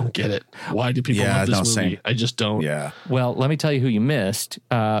 I don't get it. Why do people love this movie? I just don't. Yeah. Well, let me tell you who you missed.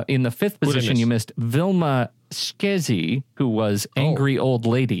 In the fifth position, you missed Vilma Skezi, who was Angry Old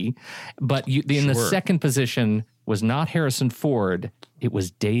Lady. But in the second position was not Harrison Ford. It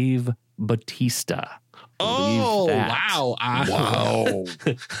was Dave Bautista. Oh, wow. Wow.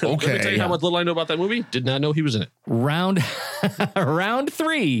 Okay. Let me tell you how much little I know about that movie. Did not know he was in it. Round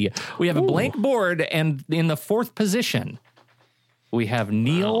 3. We have a blank board, and in the fourth position, we have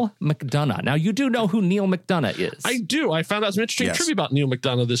Neil McDonough. Now, you do know who Neil McDonough is. I do. I found out some interesting trivia about Neil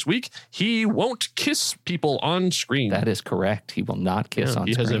McDonough this week. He won't kiss people on screen. That is correct. He will not kiss on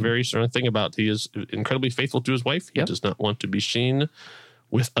screen. He has a very strong thing about he is incredibly faithful to his wife. He does not want to be seen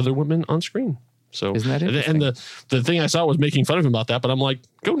with other women on screen. So isn't that interesting? And the thing I saw was making fun of him about that, but I'm like,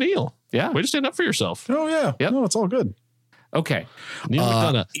 go Neil. Yeah. Way to stand up for yourself. Oh, yeah. Yep. No, it's all good. Okay. Neil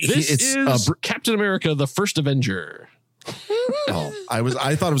McDonough. This is Captain America, the First Avenger.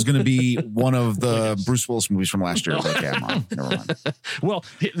 I thought it was going to be one of the Bruce Willis movies from last year. Like, yeah, I'm wrong. Never mind. Well,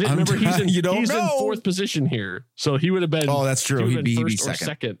 remember he's in fourth position here, so he would have been. Oh, that's true. He'd be first or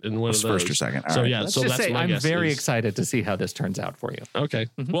second in one of those. First or second. All so right. yeah, Let's so just that's say my I'm guess. very excited to see how this turns out for you. Okay.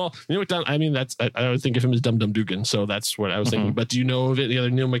 Well, Neil McDonough. I mean, I would think of him as Dum Dum Dugan, so that's what I was thinking. But do you know of any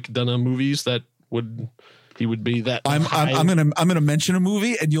other Neil McDonough movies that he would be that? I'm gonna mention a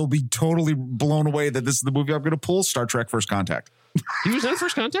movie, and you'll be totally blown away that this is the movie I'm gonna pull. Star Trek: First Contact. He was in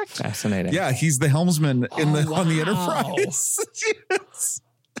First Contact? Fascinating. Yeah, he's the helmsman on the Enterprise. Yes.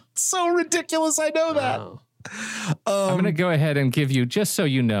 So ridiculous. I know that. I'm going to go ahead and give you, just so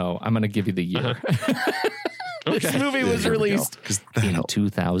you know, I'm going to give you the year. This movie was released in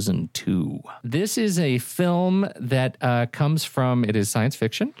 2002. This is a film that comes from, it is science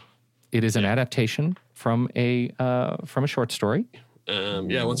fiction. It is an adaptation from a short story.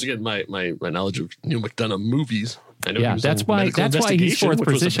 Once again, my knowledge of Neil McDonough movies. I know that's why he's fourth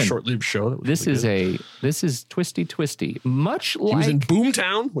position. Short-lived show. This is twisty. Much like he was in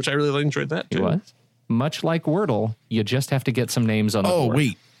Boomtown, which I really enjoyed that too. He was. Much like Wordle, you just have to get some names on the board. Oh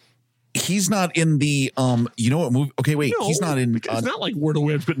wait, he's not in the you know what movie? Okay, wait, he's not in. It's not like Wordle.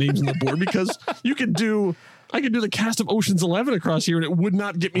 We have to put names on the board because I could do the cast of Ocean's 11 across here, and it would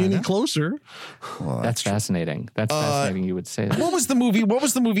not get me any closer. Well, that's fascinating. That's fascinating. You would say that. What was the movie?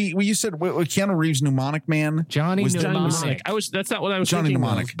 Well, you said Keanu Reeves, Mnemonic Man. Johnny Mnemonic. That's not what I was Johnny thinking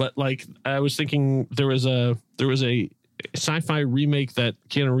Mnemonic. Of, but like I was thinking there was a sci-fi remake that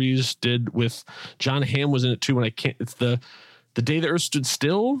Keanu Reeves did with John Hamm was in it too. And it's the Day the Earth Stood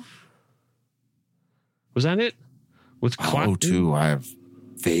Still. Was that it? With too. I have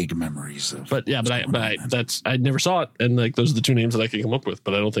vague memories of. But I never saw it, and like those are the two names that I can come up with.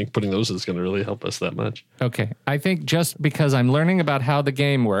 But I don't think putting those is going to really help us that much. Okay, I think just because I'm learning about how the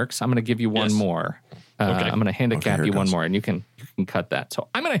game works, I'm going to give you one more. Okay. I'm going to handicap you one more, and you can cut that. So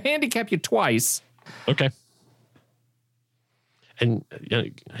I'm going to handicap you twice. Okay. And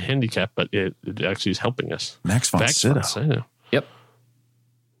handicap, but it actually is helping us. Max von Sydow. Yep.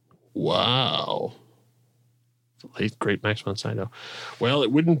 Wow. The late great Max von Sydow. Well,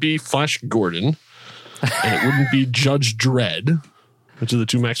 it wouldn't be Flash Gordon, and it wouldn't be Judge Dredd, which are the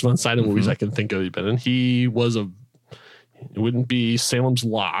two Max von Sydow movies I can think of he's been in. It wouldn't be Salem's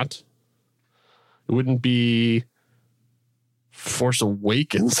Lot. It wouldn't be Force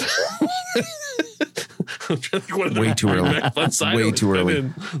Awakens. Way too early. Way too early.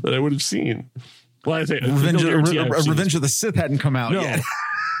 That I would have seen. Well, I think Revenge of the Sith hadn't come out yet.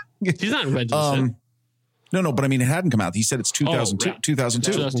 He's not Revenge of the Sith. No, but I mean, it hadn't come out. He said it's 2002.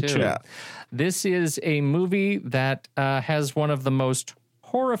 2002. Yeah. This is a movie that has one of the most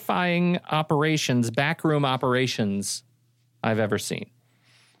horrifying backroom operations I've ever seen.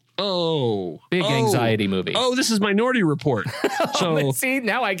 Big anxiety movie. Oh, this is Minority Report. So see,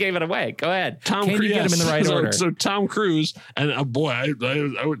 now I gave it away. Go ahead. Can you get him in the right order? So Tom Cruise and boy, I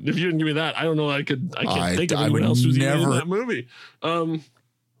would, if you didn't give me that, I don't know. I can't think of anyone else who's even in that movie.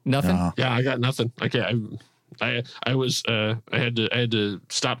 Nothing. No. Yeah, I got nothing. Okay, I had to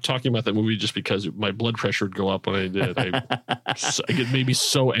stop talking about that movie just because my blood pressure would go up when I did. I get maybe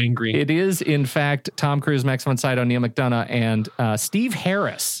so angry. It is, in fact, Tom Cruise, Max von Sydow, Neil McDonough, and Steve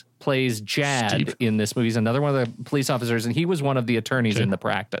Harris plays Jad in this movie. He's another one of the police officers, and he was one of the attorneys in the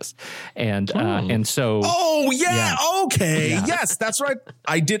practice. And so. Oh yeah. Okay. Yeah. Yes, that's right.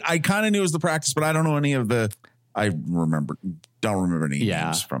 I kind of knew it was the practice, but I don't know any of the. Don't remember any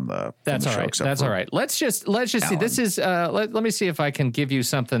names from the. That's all right. That's all right. Let's just see. This is. Let me see if I can give you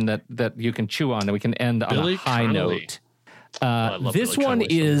something that you can chew on, and we can end on a high note. This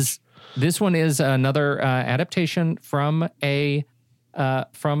one is another adaptation from a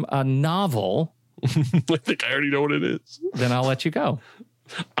novel. I think I already know what it is. Then I'll let you go.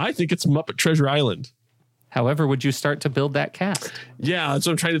 I think it's Muppet Treasure Island. However, would you start to build that cast? Yeah,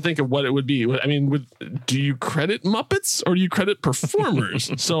 so I'm trying to think of what it would be. I mean, do you credit Muppets or do you credit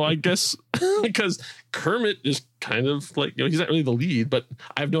performers? So I guess because Kermit is kind of like, he's not really the lead, but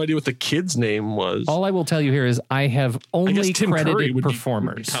I have no idea what the kid's name was. All I will tell you here is I have only credited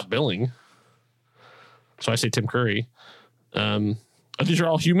performers. Would be top billing. So I say Tim Curry. These are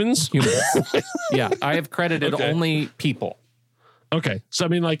all humans? Humans. Yeah, I have credited only people. Okay, so I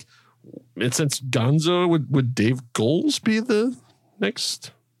mean, like, since Gonzo, would Dave Goelz be the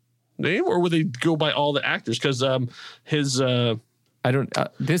next name, or would they go by all the actors? Because his I don't.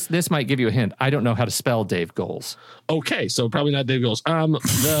 This might give you a hint. I don't know how to spell Dave Goelz. Okay, so probably not Dave Goelz.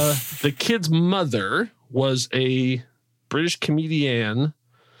 The kid's mother was a British comedian.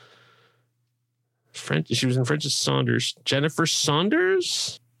 She was in Frances Saunders. Jennifer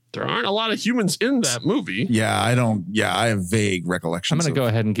Saunders. There aren't a lot of humans in that movie. Yeah, I don't. Yeah, I have vague recollections. I'm going to go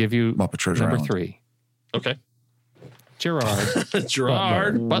ahead and give you Muppet Treasure number Island. 3. Okay.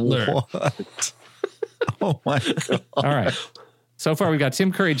 Gerard Butler. What? Oh my God. All right. So far, we've got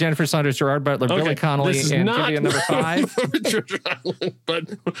Tim Curry, Jennifer Saunders, Gerard Butler, Billy Connolly, and trivia number 5. Treasure Island,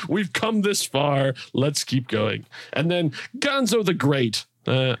 but we've come this far. Let's keep going. And then Gonzo the Great.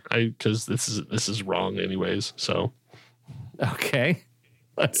 Because this is wrong anyways. So. Okay.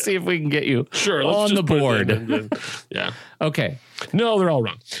 Let's see if we can get you on the board. Yeah. Okay. No, they're all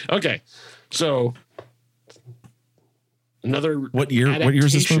wrong. Okay. So another what year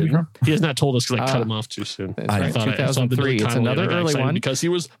is this movie from? He has not told us because I cut him off too soon. I thought 2003. It's another early one because he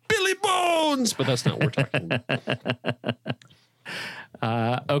was Billy Bones, but that's not what we're talking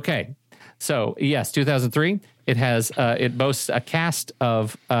about. Okay. So yes, 2003. It has it boasts a cast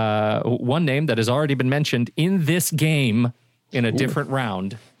of one name that has already been mentioned in this game in a different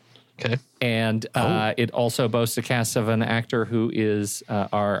round. Okay. And it also boasts a cast of an actor who is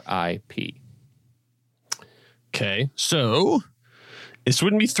RIP. Okay. So this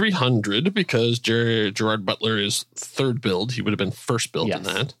wouldn't be 300 because Gerard Butler is third build. He would have been first build in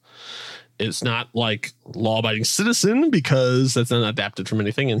that. It's not like Law-Abiding Citizen because that's not adapted from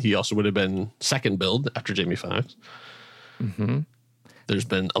anything. And he also would have been second build after Jamie Foxx. Mm-hmm. There's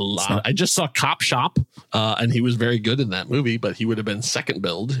been a lot. I just saw Cop Shop, and he was very good in that movie, but he would have been second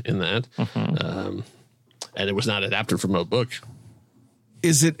build in that. Mm-hmm. And it was not adapted from a book.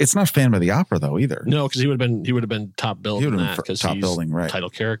 It's not Phantom of the Opera though either. No, because he would have been top build in that because he's building, right? Title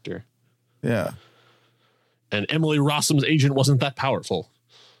character. Yeah. And Emily Rossum's agent wasn't that powerful.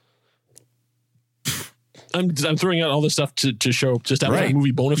 I'm throwing out all this stuff to show just have a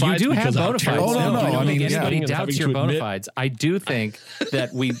movie bona fides. You do have bona fides. Oh, no. I mean, anybody doubts your bona fides. I do think that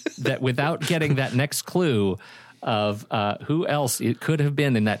that without getting that next clue of who else it could have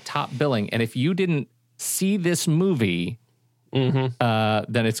been in that top billing, and if you didn't see this movie, then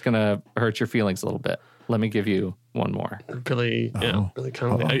it's going to hurt your feelings a little bit. Let me give you one more. Billy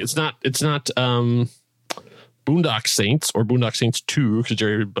Connolly. It's not Boondock Saints or Boondock Saints 2 because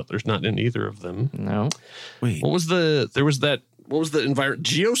Jerry Butler's not in either of them. No. Wait. What was the environment?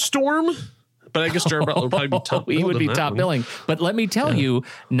 Geostorm? But I guess Jerry Butler would probably be top billing. He would be top billing. But let me tell you,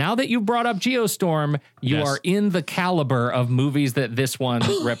 now that you've brought up Geostorm, you are in the caliber of movies that this one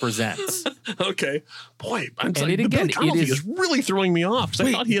represents. Okay. Boy, Billy Connolly is really throwing me off because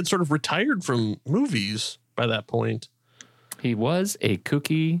I thought he had sort of retired from movies by that point. He was a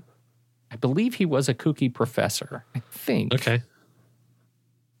kooky... I believe he was a kooky professor. I think. Okay.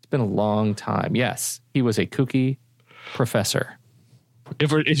 It's been a long time. Yes, he was a kooky professor.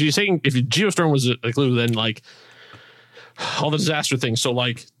 If you're saying if Geostorm was a clue, then like all the disaster things. So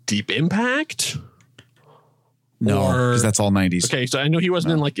like Deep Impact. No, because that's all 90s. Okay, so I know he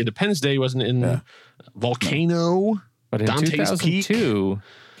wasn't in like Independence Day. He wasn't in Volcano. But in Dante's 2002, Peak.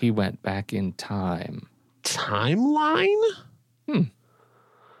 he went back in time. Timeline.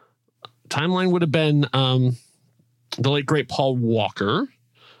 Timeline would have been the late great Paul Walker,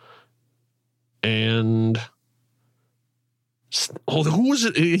 and who was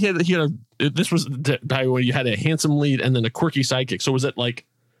it? He had this was by the way you had a handsome lead and then a quirky sidekick. So was it like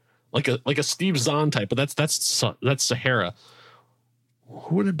a Steve Zahn type? But that's Sahara.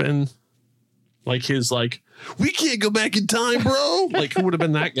 Who would have been like his we can't go back in time, bro? Like who would have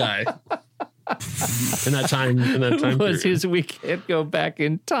been that guy? In that time was his "We can't go back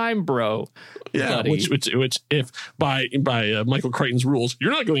in time, bro"? Yeah, which if by Michael Crichton's rules,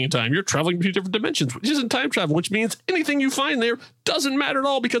 you're not going in time, you're traveling between different dimensions, which isn't time travel, which means anything you find there doesn't matter at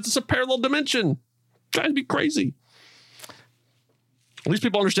all because it's a parallel dimension. Trying to be crazy. At least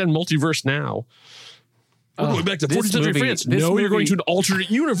people understand multiverse now. We're going back to 14th century France. No, you're going to an alternate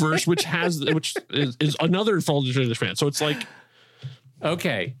universe, which is another alternate century France. So it's like,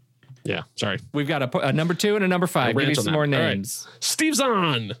 okay, yeah. Sorry, we've got a number 2 and a number 5. Give me some more names. Right. Steve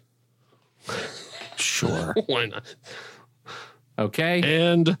Zahn. Sure, why not? Okay,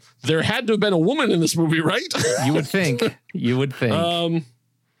 and there had to have been a woman in this movie, right? You would think. You would think.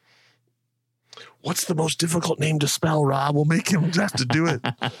 What's the most difficult name to spell, Rob? We'll make him have to do it.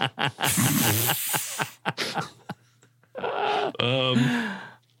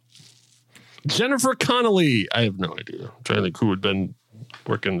 Jennifer Connelly. I have no idea. I'm trying to think who had been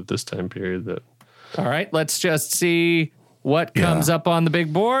working at this time period. That. All right, let's just see what comes up on the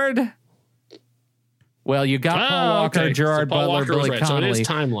big board. Well, you got Paul Walker, Gerard Butler, Billy Connolly. So it is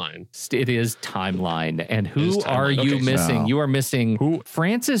Timeline. It is Timeline. And who are you missing? You are missing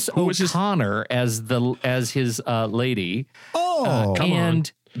Frances O'Connor as his lady. Oh,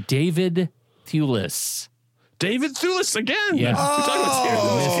 and David Thewlis. David Thewlis again. Yeah.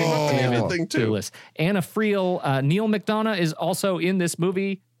 David Thewlis. Anna Friel. Neil McDonough is also in this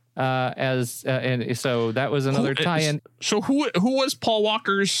movie. And so that was another tie-in. So who was Paul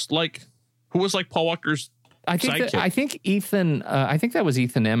Walker's like? Who was like Paul Walker's sidekick? I think Ethan. I think that was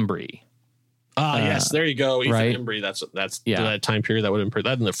Ethan Embry. Yes, there you go. Ethan Embry. That's that time period that would have been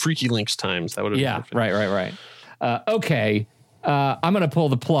that in the Freaky Links times. That would have been right. Okay, I'm gonna pull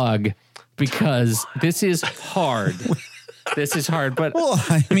the plug because this is hard. This is hard, but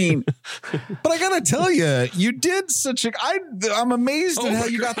I mean, but I gotta tell you, you did such a. I'm amazed at how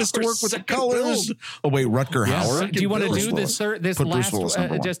you got this to work with the colors. Build. Oh wait, Rutger Hauer. Do you want to do this last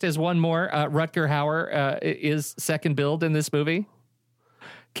just as one more? Rutger Hauer is second build in this movie.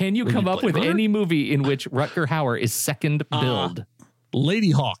 Can you come up with any movie in which Rutger Hauer is second build?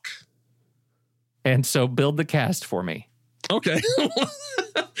 Lady Hawk. And so build the cast for me. Okay.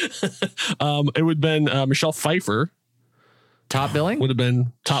 It would have been Michelle Pfeiffer. Top billing? Would have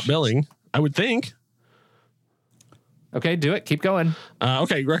been top billing, I would think. Okay, do it. Keep going.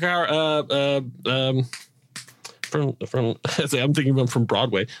 Okay, Rutger Hauer, from I'm thinking of him from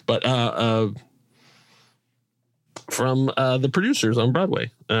Broadway, but from the producers on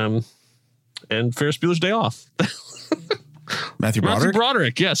Broadway, and Ferris Bueller's Day Off. Matthew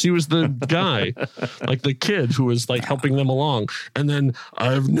Broderick. Yes, he was the guy, like the kid who was like helping them along. And then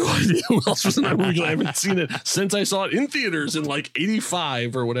I have no idea who else was in that movie. I haven't seen it since I saw it in theaters in like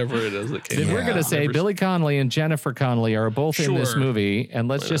 85 or whatever it is that came out. We're going to say Billy Connolly and Jennifer Connelly are both in this movie. And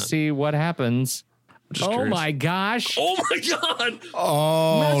let's just see what happens. Oh my gosh. Oh my God.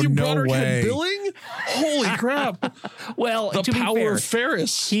 Oh, Matthew no Broderick way. had billing? Holy crap. Well, the to power be fair, of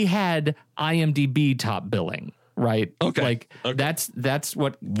Ferris. He had IMDb top billing. Right. Okay. That's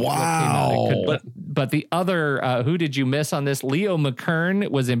what came out. But the other, who did you miss on this? Leo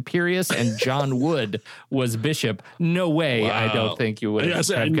McKern was Imperius and John Wood was Bishop. No way. Wow. I don't think you would have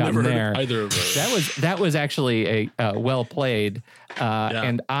gotten there. Either of those. That was actually a well played.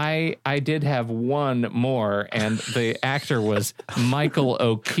 And I did have one more, and the actor was Michael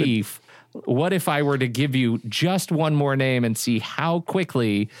O'Keefe. What if I were to give you just one more name and see how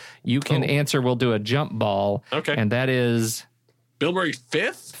quickly you can answer? We'll do a jump ball. Okay. And that is Bill Murray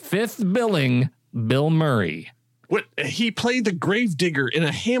fifth? Fifth billing, Bill Murray. What he played the gravedigger in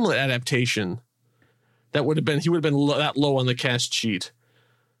a Hamlet adaptation. He would have been that low on the cast sheet.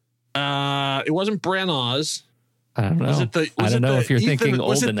 It wasn't Branagh. I don't know. I don't know if you're thinking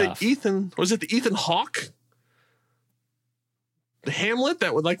old enough. Was it the Ethan Hawke? The Hamlet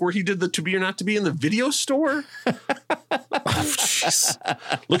that would where he did the To Be or Not to Be in the video store.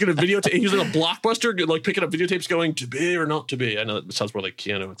 Looking at videotape, he was in a Blockbuster, picking up videotapes, going to be or not to be. I know that sounds more like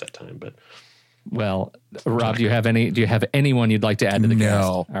Keanu at that time, but well, Rob, do you have anyone you'd like to add to the cast?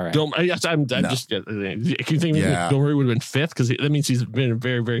 No. All right. Bill, yes, I'm just. Can you think Bill Murray would have been fifth because that means he's been a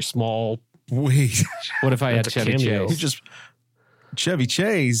very very small. Wait, what if I had Chevy Chase? Chevy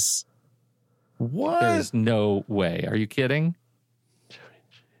Chase. What? There's no way. Are you kidding?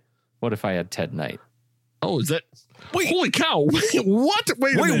 What if I had Ted Knight? Oh, is that? Wait, holy cow! What?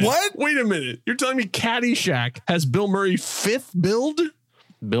 Wait a minute. What? Wait a minute. You're telling me Caddyshack has Bill Murray fifth build?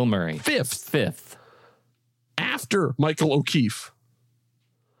 Bill Murray fifth after Michael O'Keefe.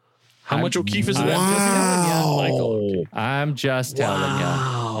 How much O'Keefe is in that movie? Michael. I'm just telling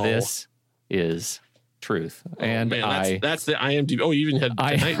you. This is truth. And that's the IMDb. Oh, you even had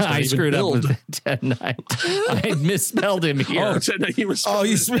Ted Knight. I screwed up with Ted Knight. I misspelled him here. Oh, Ted Knight. He was the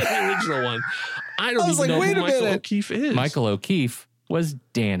original one. I don't even know who Michael O'Keefe is. Michael O'Keefe was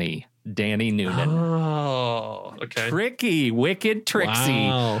Danny Danny Noonan. Oh, okay. Tricky, wicked Trixie.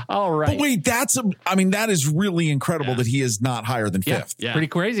 Wow. All right. But wait, that is really incredible that he is not higher than fifth. Yeah. Pretty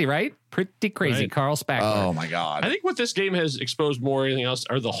crazy, right? Pretty crazy. Right. Carl Spackler. Oh my God. I think what this game has exposed more than anything else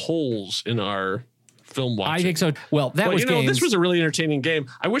are the holes in our film watching. I think so. Well, this was a really entertaining game.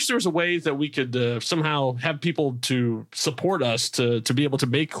 I wish there was a way that we could somehow have people to support us to be able to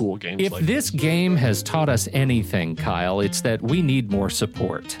make cool games. If like this game has taught us anything, Kyle, it's that we need more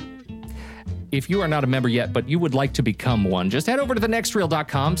support. If you are not a member yet, but you would like to become one, just head over to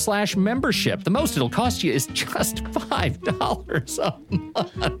thenextreel.com/membership. The most it'll cost you is just $5 a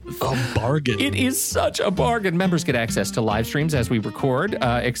month. A bargain. It is such a bargain. Members get access to live streams as we record,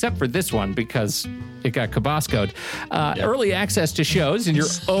 except for this one because it got Cabasco'd. Early access to shows in your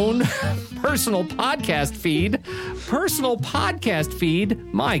own personal podcast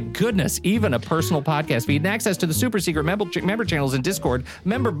feed. My goodness, even a personal podcast feed. And access to the super secret member channels in Discord,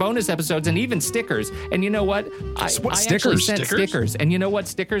 member bonus episodes, and even stickers. And you know what? I actually sent stickers. And you know what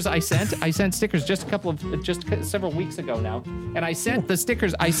stickers I sent? I sent stickers just several weeks ago now. And I sent the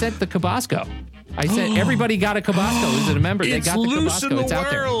stickers. I sent the Cabasco. I said everybody got a Cabasco who's a member. They got the Cabasco. It's out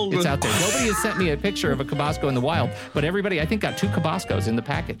there. It's out there. Nobody has sent me a picture of a Cabasco in the wild, but everybody I think got 2 Cabascos in the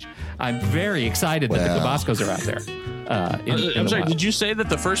package. I'm very excited that the Cabascos are out there. I'm sorry. Did you say that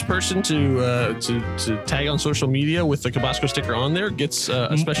the first person to tag on social media with the Cabasco sticker on there gets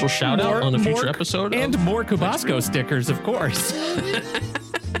a special shout out on a future episode? And more Cabasco stickers, of course.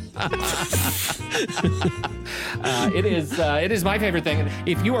 It is my favorite thing.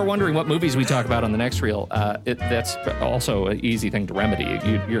 If you are wondering what movies we talk about on the next reel, that's also an easy thing to remedy.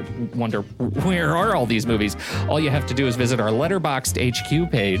 You wonder where are all these movies? All you have to do is visit our Letterboxd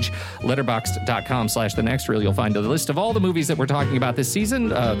HQ page, letterboxd.com/the next reel. You'll find a list of all the movies that we're talking about this season,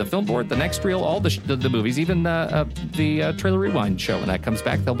 the film board, the next reel, all the movies, even the Trailer Rewind show. When that comes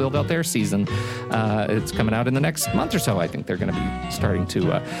back, they'll build out their season. It's coming out in the next month or so. I think they're going to be starting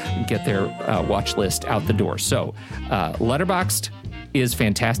to get their watch list out the door. So Letterboxd is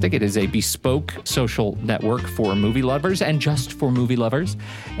fantastic. It is a bespoke social network for movie lovers and just for movie lovers.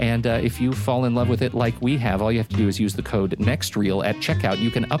 And if you fall in love with it like we have, all you have to do is use the code NEXTREEL at checkout.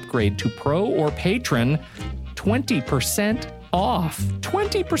 You can upgrade to Pro or Patron, 20% off.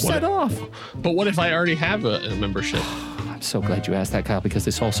 20% off. But what if I already have a membership? I'm so glad you asked that, Kyle, because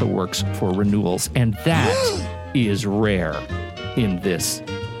this also works for renewals. And that is rare in this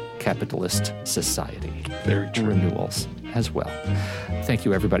capitalist society. Very true. Renewals as well. Thank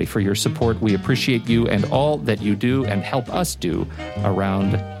you, everybody, for your support. We appreciate you and all that you do and help us do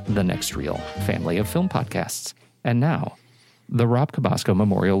around the Next Reel family of film podcasts. And now, the Rob Cabasco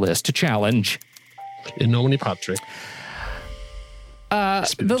Memorial List Challenge. In nomine Patri.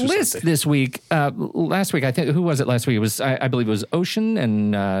 The list this week, last week, I think, who was it last week? It was, I believe it was Ocean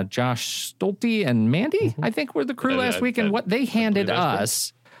and Josh Stolte and Mandy, I think were the crew last week. And what they handed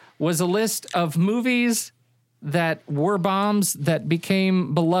us was a list of movies that were bombs that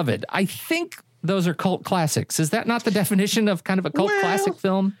became beloved. I think those are cult classics. Is that not the definition of kind of a cult classic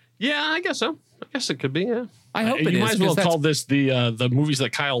film? Yeah, I guess so. I guess it could be, yeah. I hope it is. You might as well call this the movies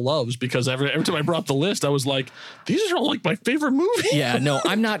that Kyle loves, because every time I brought the list, I was like, these are all like my favorite movies. Yeah, no,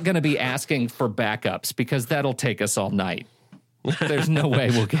 I'm not going to be asking for backups because that'll take us all night. There's no way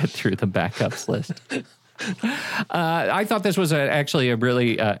we'll get through the backups list. I thought this was actually a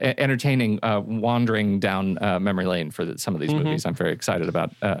really entertaining wandering down memory lane for some of these movies. I'm very excited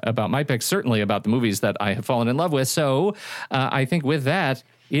about my picks, certainly about the movies that I have fallen in love with. So I think with that,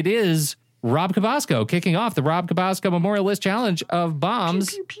 it is Rob Cabasco kicking off the Rob Cabasco Memorial List Challenge of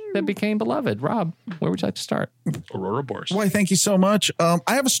bombs that became beloved. Rob, where would you like to start? Aurora Bourse. Why, thank you so much. I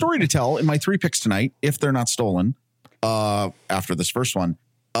have a story to tell in my 3 picks tonight, if they're not stolen, after this first one.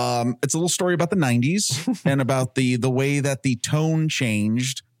 It's a little story about the 90s and about the way that the tone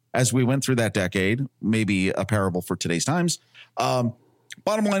changed as we went through that decade. Maybe a parable for today's times.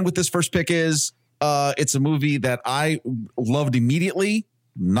 Bottom line with this first pick is it's a movie that I loved immediately.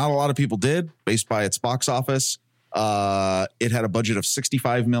 Not a lot of people did, based by its box office. It had a budget of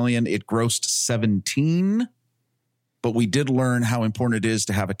 $65 million. It grossed 17. But we did learn how important it is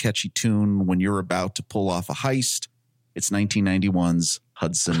to have a catchy tune when you're about to pull off a heist. It's 1991's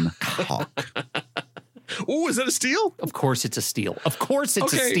Hudson Hawk. Oh, is that a steal? Of course it's a steal. Of course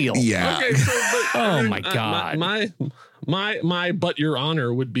it's a steal. Yeah. Okay, so, oh my God. My but your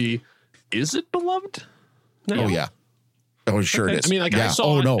honor would be, is it beloved? No. Oh yeah. Oh, sure it is. I mean, like yeah. I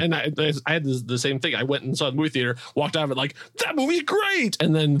saw it, no. and I had the same thing. I went and saw the movie theater, walked out of it like, that movie's great.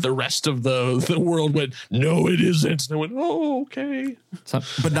 And then the rest of the world went, no, it isn't. And I went, oh, okay.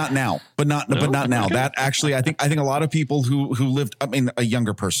 But not now. But not now. Okay. That actually, I think a lot of people who lived, I mean, a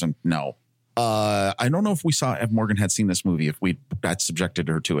younger person, no. I don't know if Morgan had seen this movie, if we got subjected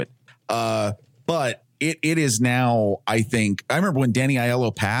her to it. But it is now, I think, I remember when Danny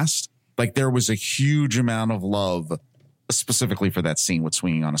Aiello passed, like there was a huge amount of love specifically for that scene with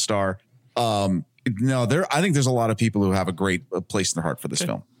Swinging on a Star. I think there's a lot of people who have a great place in their heart for this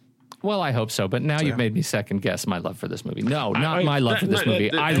film. Well, I hope so. But now you've made me second guess my love for this movie. No, not my love for this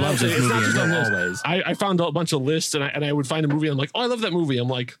movie. I love this movie and will always. I found a bunch of lists and I would find a movie. I'm like, oh, I love that movie. I'm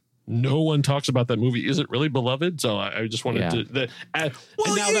like, no one talks about that movie. Is it really beloved? So I just wanted to. And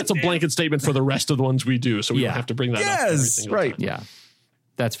now that's a blanket statement for the rest of the ones we do. So we don't have to bring that up. Yes, right. Time. Yeah,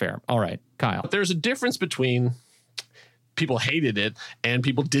 that's fair. All right, Kyle. There's a difference between people hated it and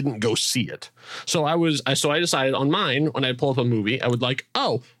people didn't go see it. So I decided on mine, when I pull up a movie, I would like,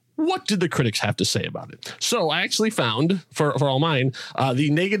 what did the critics have to say about it? So I actually found for all mine, the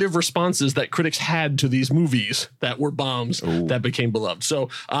negative responses that critics had to these movies that were bombs that became beloved. So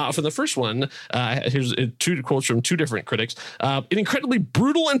for the first one, here's two quotes from two different critics. An incredibly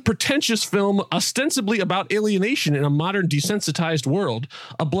brutal and pretentious film, ostensibly about alienation in a modern desensitized world.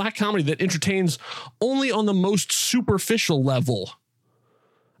 A black comedy that entertains only on the most superficial level.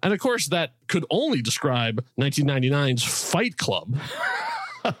 And of course, that could only describe 1999's Fight Club.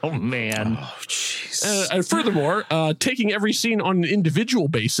 Oh, man. Oh, jeez. And furthermore, taking every scene on an individual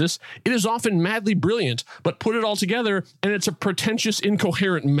basis, it is often madly brilliant, but put it all together, and it's a pretentious,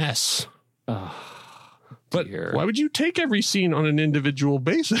 incoherent mess. Oh, but why would you take every scene on an individual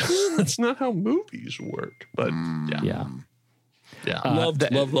basis? That's not how movies work. But yeah. Love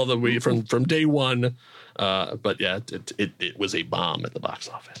that movie from day one. But yeah, it was a bomb at the box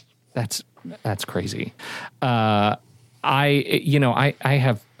office. That's crazy. I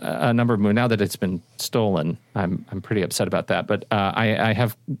have a number of movies now that it's been stolen. I'm pretty upset about that, but I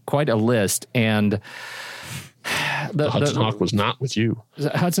have quite a list. And the Hudson Hawk was not with you.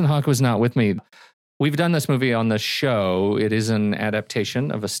 Hudson Hawk was not with me. We've done this movie on the show. It is an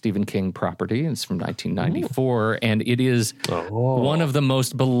adaptation of a Stephen King property. It's from 1994, and it is one of the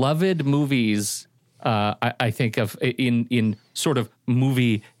most beloved movies I think of in sort of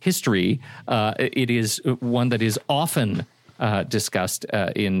movie history. It is one that is often discussed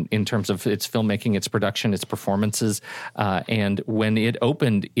in terms of its filmmaking, its production, its performances. And when it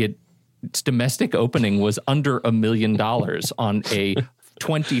opened, its domestic opening was under $1 million on a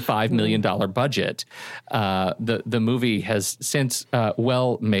 $25 million budget. The movie has since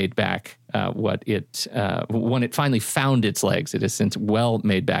made back what it when it finally found its legs. It has since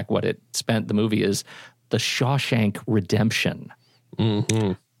made back what it spent. The movie is The Shawshank Redemption.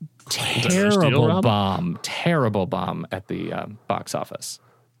 Mm-hmm. Terrible bomb at the box office.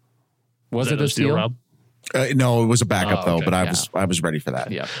 Was it a steal? Rob? No, it was a backup though, but I was ready for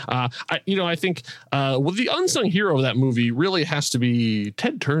that. Yeah. I think the unsung hero of that movie really has to be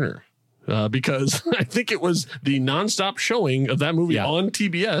Ted Turner. Because I think it was the nonstop showing of that movie on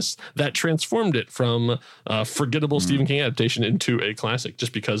TBS that transformed it from a forgettable Stephen King adaptation into a classic,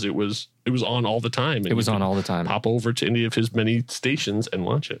 just because it was on all the time. It was on all the time. Pop over to any of his many stations and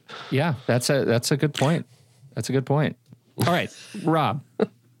watch it. Yeah, that's a good point. That's a good point. All right, Rob,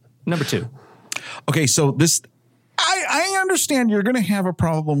 number 2. Okay, so this, I understand you're going to have a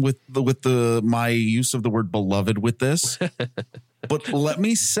problem with my use of the word beloved with this, but let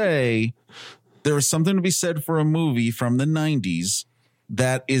me say there is something to be said for a movie from the 90s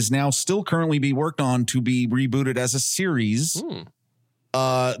that is now still currently being worked on to be rebooted as a series.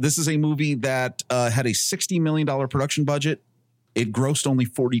 This is a movie that had a $60 million production budget. It grossed only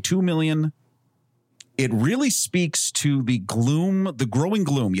 $42 million. It really speaks to the growing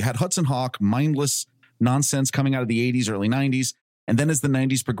gloom. You had Hudson Hawk, mindless nonsense coming out of the 80s, early 90s. And then as the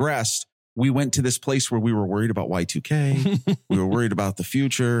 90s progressed, we went to this place where we were worried about Y2K. We were worried about the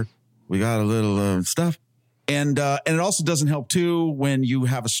future. We got a little stuff. And it also doesn't help, too, when you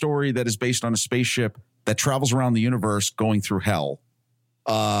have a story that is based on a spaceship that travels around the universe going through hell.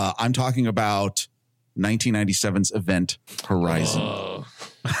 I'm talking about 1997's Event Horizon.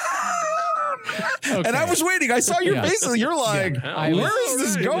 Okay. And I was waiting. I saw your face. You're like, where is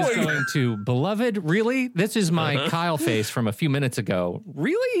this going? I was going to Beloved. Really? This is my Kyle face from a few minutes ago.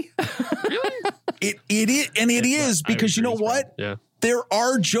 Really? Really? It is. And it is because you know what? Yeah. There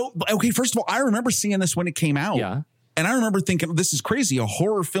are jokes. Okay. First of all, I remember seeing this when it came out. Yeah. And I remember thinking, this is crazy. A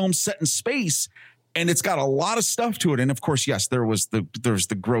horror film set in space. And it's got a lot of stuff to it. And of course, yes, there's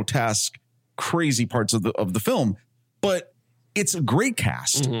the grotesque, crazy parts of the film. but it's a great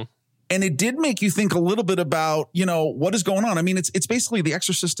cast. And it did make you think a little bit about, what is going on. I mean, it's basically The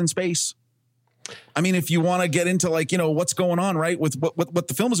Exorcist in space. I mean, if you want to get into what's going on, right, with what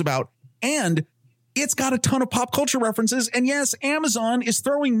the film is about. And it's got a ton of pop culture references. And yes, Amazon is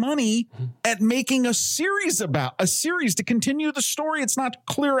throwing money at making a series to continue the story. It's not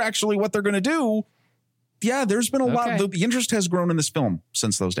clear actually what they're going to do. Yeah, there's been a lot. The interest has grown in this film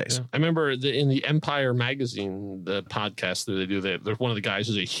since those days. Yeah. I remember in the Empire magazine, the podcast that they do, there's one of the guys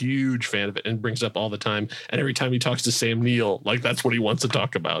who's a huge fan of it and brings it up all the time. And every time he talks to Sam Neill, that's what he wants to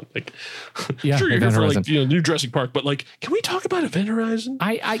talk about. Sure, you're here for new Jurassic Park, but can we talk about Event Horizon?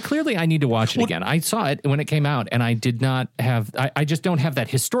 I clearly need to watch it again. I saw it when it came out, and I did not have. I just don't have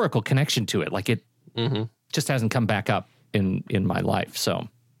that historical connection to it. It just hasn't come back up in my life. So.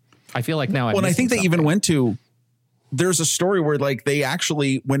 I feel like now I think they even went to, there's a story where they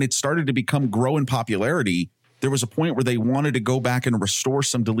actually, when it started to grow in popularity, there was a point where they wanted to go back and restore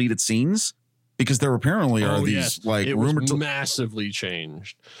some deleted scenes because there apparently are these it was massively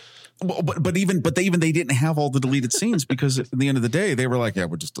changed. Well, but they didn't have all the deleted scenes because at the end of the day, they were like, yeah,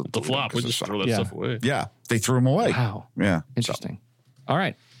 we're just the flop. We just throw that stuff away. Yeah. They threw them away. Wow. Yeah. Interesting. All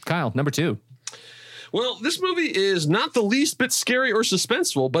right, Kyle, number 2. Well, this movie is not the least bit scary or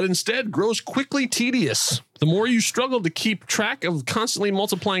suspenseful, but instead grows quickly tedious. The more you struggle to keep track of constantly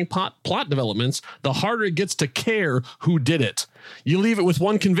multiplying plot developments, the harder it gets to care who did it. You leave it with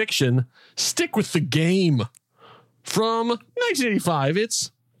one conviction: stick with the game. From 1985,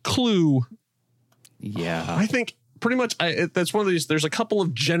 it's Clue. Yeah. I think pretty much that's one of these. There's a couple of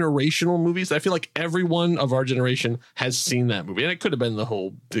generational movies. I feel like everyone of our generation has seen that movie, and it could have been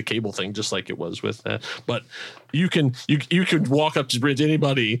the cable thing, just like it was with that. But you could walk up to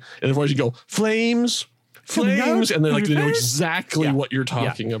anybody, and the voice you go flames, and they're they know exactly what you're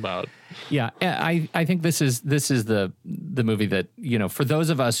talking about. Yeah, I think this is the movie that for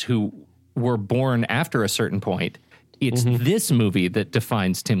those of us who were born after a certain point, it's this movie that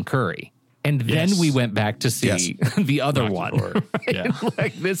defines Tim Curry. And then we went back to see the other one. Right? Yeah.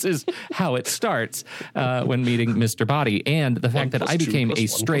 This is how it starts when meeting Mr. Body. And the fact that I became a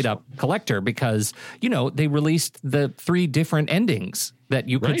straight up collector because, they released the 3 different endings that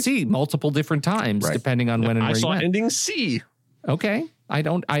you could see multiple different times depending on when and where you went. I saw ending C. Okay.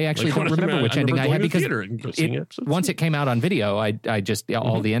 I actually don't remember which ending I had because once it came out on video, I just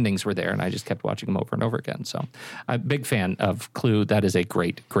all the endings were there and I just kept watching them over and over again. So I'm a big fan of Clue. That is a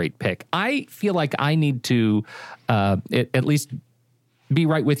great pick. I feel like I need to at least be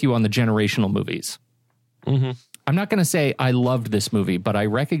right with you on the generational movies. I'm not going to say I loved this movie, but I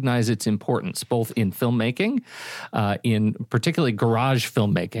recognize its importance both in filmmaking, in particularly garage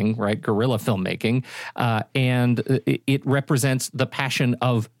filmmaking, right? Guerrilla filmmaking. And it represents the passion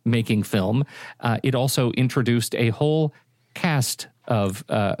of making film. It also introduced a whole cast of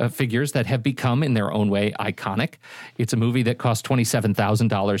figures that have become, in their own way, iconic. It's a movie that cost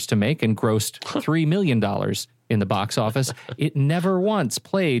 $27,000 to make and grossed $3 million in the box office. It never once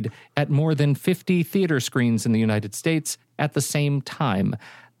played at more than 50 theater screens in the United States at the same time.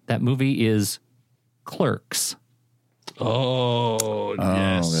 That movie is Clerks. Oh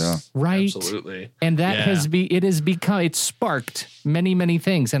yes. Yeah. Right. Absolutely. And that it sparked many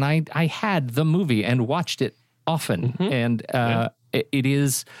things. And I had the movie and watched it often. And it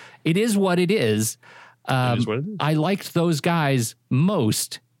is what it is. I liked those guys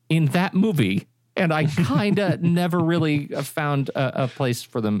most in that movie. And I kind of never really found a place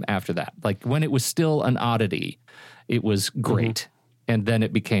for them after that. When it was still an oddity, it was great. And then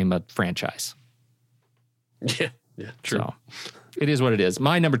it became a franchise. Yeah, true. So it is what it is.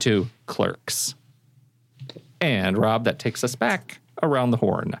 My number 2, Clerks. And Rob, that takes us back around the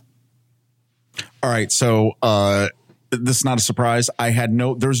horn. All right. So this is not a surprise.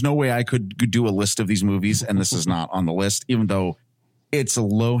 There's no way I could do a list of these movies. And this is not on the list, even though it's a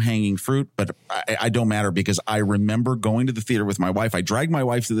low-hanging fruit, but I don't matter because I remember going to the theater with my wife. I dragged my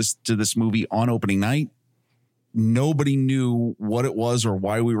wife to this movie on opening night. Nobody knew what it was or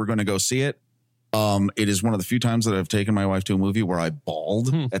why we were going to go see it. It is one of the few times that I've taken my wife to a movie where I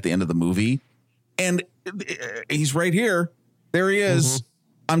bawled at the end of the movie. And he's right here. There he is.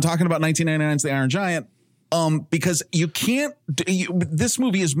 I'm talking about 1999's The Iron Giant. Because you can't. This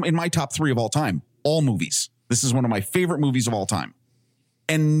movie is in my top 3 of all time. All movies. This is one of my favorite movies of all time.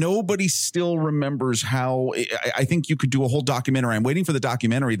 And nobody still remembers how. I think you could do a whole documentary. I'm waiting for the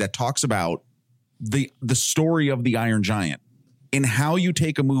documentary that talks about the story of the Iron Giant and how you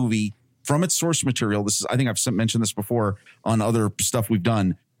take a movie from its source material. I think I've mentioned this before on other stuff we've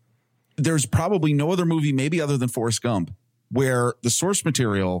done. There's probably no other movie, maybe other than Forrest Gump, where the source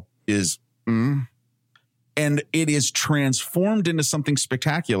material is and it is transformed into something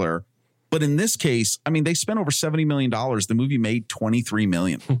spectacular. But in this case, I mean, they spent over $70 million. The movie made $23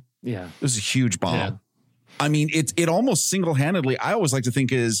 million. Yeah. It was a huge bomb. Yeah. I mean, it almost single-handedly, I always like to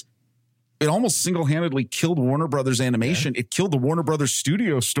think it almost single-handedly killed Warner Brothers Animation. Yeah. It killed the Warner Brothers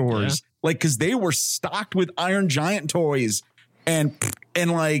studio stores. Yeah. Like, because they were stocked with Iron Giant toys and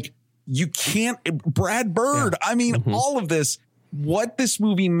like, you can't, Brad Bird. Yeah. I mean, all of this, what this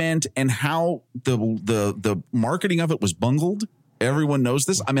movie meant and how the marketing of it was bungled. Everyone knows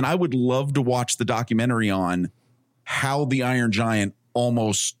this. I mean, I would love to watch the documentary on how the Iron Giant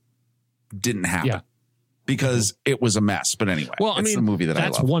almost didn't happen. Yeah. Because it was a mess. But anyway, well, I mean, the movie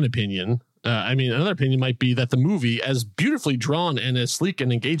that's one opinion. I mean, another opinion might be that the movie, as beautifully drawn and as sleek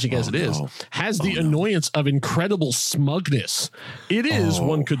and engaging as it is, has the annoyance of incredible smugness. It is,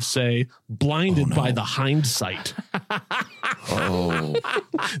 one could say, blinded by the hindsight.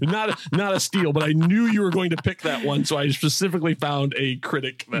 Not a steal, but I knew you were going to pick that one, so I specifically found a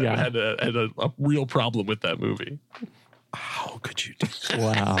critic that had a real problem with that movie. How could you do that?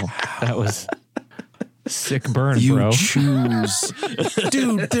 Wow, that was sick burn, you bro. Choose,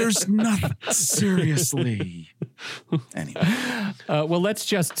 dude. There's nothing. Seriously. Anyway, well, let's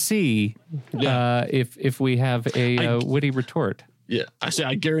just see if we have a witty retort. Yeah,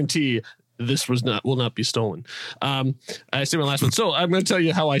 I guarantee this will not be stolen. I say my last one. So I'm going to tell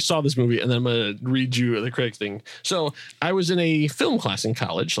you how I saw this movie, and then I'm going to read you the critic thing. So I was in a film class in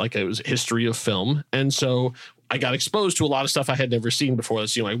college, like it was history of film, and so I got exposed to a lot of stuff I had never seen before.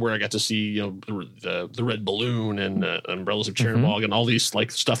 That's, you know, where I got to see, you know, the Red Balloon and Umbrellas of Chernobyl and all these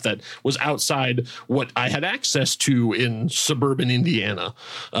like stuff that was outside what I had access to in suburban Indiana.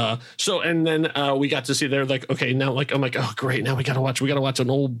 And then we got to see there, like, okay, now like I'm like, oh great, now we gotta watch an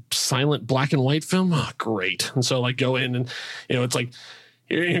old silent black and white film. Oh great. And so like go in and, you know, it's like,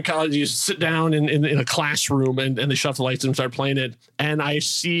 in college, you sit down in a classroom and they shut off the lights and start playing it. And I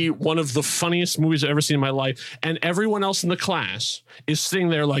see one of the funniest movies I've ever seen in my life. And everyone else in the class is sitting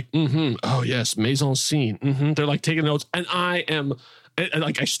there like, oh yes, mise en scene. They're like taking notes. And I am, and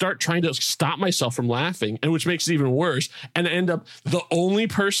like I start trying to stop myself from laughing, and which makes it even worse. And I end up the only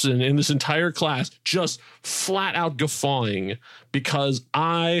person in this entire class just flat out guffawing because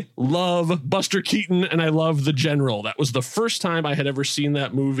I love Buster Keaton and I love The General. That was the first time I had ever seen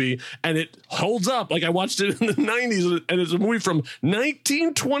that movie, and it holds up. Like I watched it in the 90s, and it's a movie from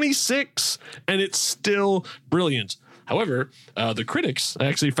 1926, and it's still brilliant. However, the critics, I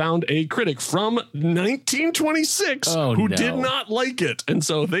actually found a critic from 1926 who did not like it. And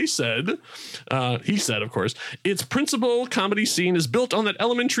so they said, he said, of course, its principal comedy scene is built on that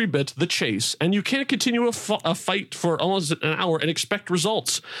elementary bit, the chase, and you can't continue a fight for almost an hour and expect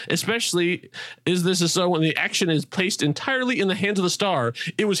results. Especially this is so when the action is placed entirely in the hands of the star.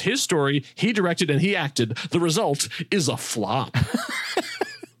 It was his story, he directed and he acted. The result is a flop.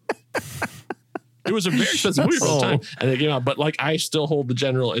 It was a very expensive movie for the time, and it came out. But like, I still hold The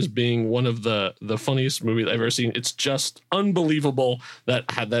General as being one of the funniest movies I've ever seen. It's just unbelievable that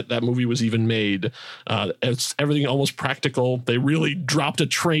that movie was even made. It's everything almost practical. They really dropped a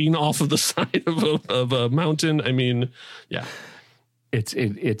train off of the side of a mountain. I mean, yeah, it's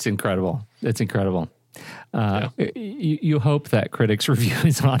incredible. It's incredible. You hope that critic's review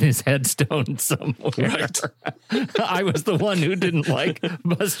is on his headstone somewhere. Right. I was the one who didn't like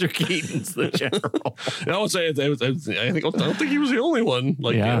Buster Keaton's The General. I would say I don't think he was the only one.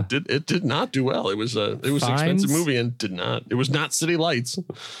 Like, it did not do well. It was an expensive movie and it was not City Lights.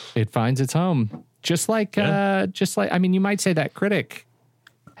 It finds its home. Just like I mean, you might say that critic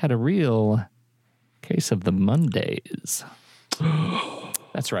had a real case of the Mondays.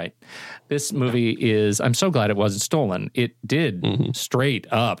 That's right. This movie is, I'm so glad it wasn't stolen. It did straight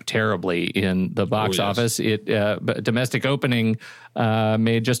up terribly in the box office. It domestic opening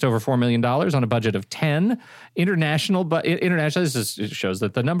made just over $4 million on a budget of 10. International, this shows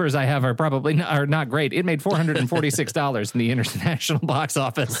that the numbers I have are not great. It made $446 in the international box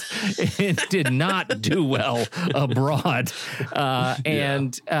office. It did not do well abroad. But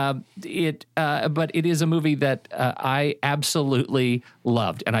it is a movie that I absolutely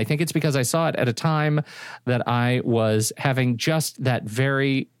loved. And I think it's because I saw it at a time that I was having just that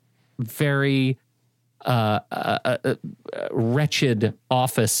very, very wretched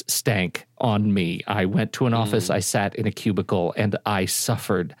office stank on me. I went to an office, I sat in a cubicle, and I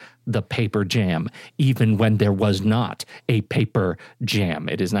suffered the paper jam, even when there was not a paper jam.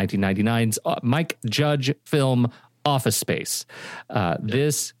 It is 1999's Mike Judge film Office Space.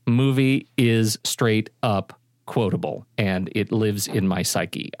 This movie is straight up quotable, and it lives in my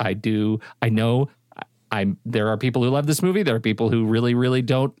psyche. I know there are people who love this movie. There are people who really, really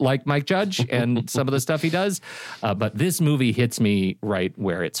don't like Mike Judge and some of the stuff he does. But this movie hits me right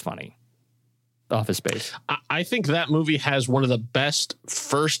where it's funny. Office Space. I think that movie has one of the best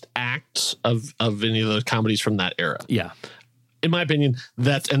first acts of any of those comedies from that era. Yeah. In my opinion,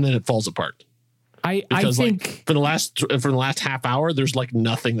 and then it falls apart. I think like, for the last half hour, there's like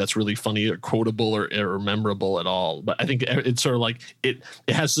nothing that's really funny or quotable or memorable at all. But I think it's sort of like it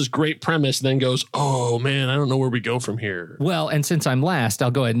has this great premise, then goes, oh man, I don't know where we go from here. Well, and since I'm last, I'll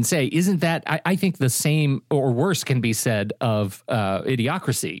go ahead and say, isn't that I think the same or worse can be said of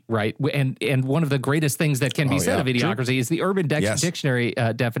Idiocracy, right? And one of the greatest things that can be said of Idiocracy is the Urban Dictionary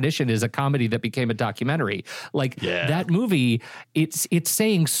definition is a comedy that became a documentary. Like that movie, it's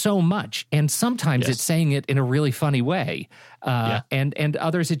saying so much, and sometimes it's saying it in a really funny way. And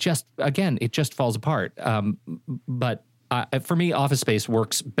others, it just falls apart. But for me, Office Space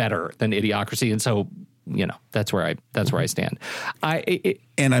works better than Idiocracy. And so, that's where I stand.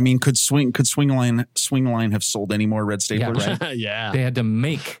 And I mean, could Swingline have sold any more red staplers? Yeah, right. Yeah. They had to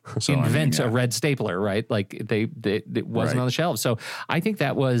invent a red stapler, right? Like it wasn't on the shelves. So I think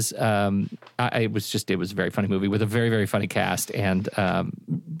that was, it was a very funny movie with a very, very funny cast, and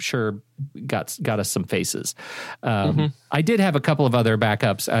sure got us some faces. I did have a couple of other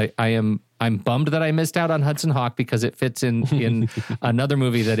backups. I'm bummed that I missed out on Hudson Hawk because it fits in another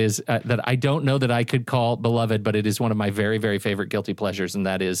movie that is that I don't know that I could call beloved, but it is one of my very, very favorite guilty pleasures, and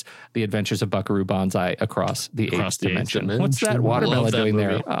that is The Adventures of Buckaroo Banzai Across the Eighth Dimension. What's that watermelon doing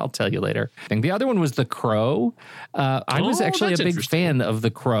there? I'll tell you later. And the other one was The Crow. I was actually a big fan of The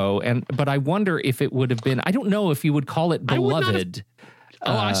Crow, but I wonder if it would have been. I don't know if you would call it beloved.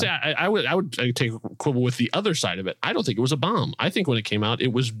 I would take quibble with the other side of it. I don't think it was a bomb. I think when it came out,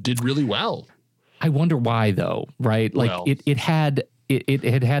 did really well. I wonder why, though, right? Like it had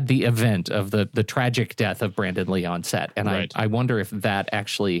the event of the tragic death of Brandon Lee on set, and I wonder if that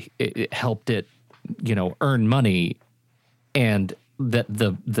actually it helped it, earn money, and that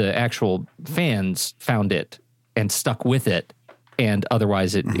the actual fans found it and stuck with it. And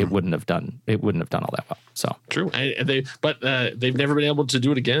otherwise, it wouldn't have done all that well. So true, they've never been able to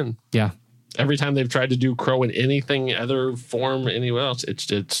do it again. Yeah, every time they've tried to do Crow in anything other form anywhere else, it's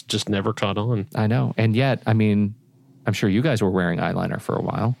just never caught on. I know, and yet, I mean, I'm sure you guys were wearing eyeliner for a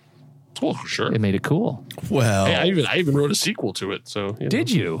while. Oh, sure, it made it cool. Well, I even wrote a sequel to it. So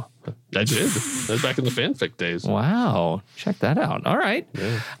did you? I did. That was back in the fanfic days. Wow, check that out. All right,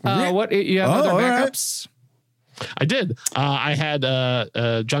 what you have other backups? Right. I did. I had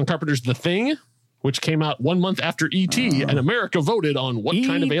John Carpenter's The Thing, which came out 1 month after E.T., and America voted on what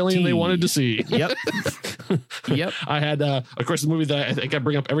kind of alien they wanted to see. Yep. Yep. I had, of course, the movie that I think I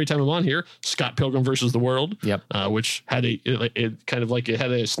bring up every time I'm on here, Scott Pilgrim versus the World. Yep. Which had it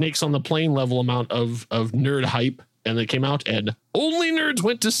had a Snakes on the Plane level amount of nerd hype. And it came out, and only nerds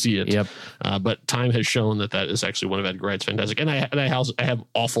went to see it. Yep. But time has shown that is actually one of Edgar Wright's fantastic. And I have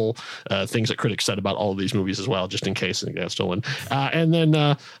awful things that critics said about all of these movies as well, just in case it got stolen. And then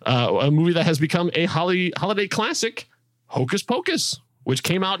a movie that has become a holiday classic, Hocus Pocus, which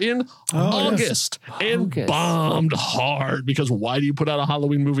came out in August and bombed hard. Because why do you put out a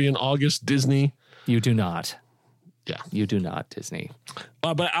Halloween movie in August, Disney? You do not. Yeah, you do not, Disney.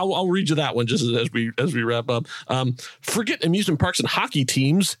 But I'll read you that one just as we wrap up. Forget amusement parks and hockey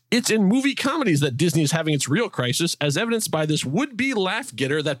teams. It's in movie comedies that Disney is having its real crisis, as evidenced by this would-be laugh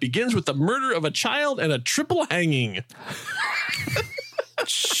getter that begins with the murder of a child and a triple hanging.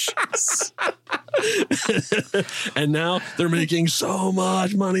 And now they're making so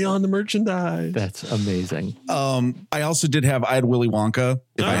much money on the merchandise. That's amazing. I also I had Willy Wonka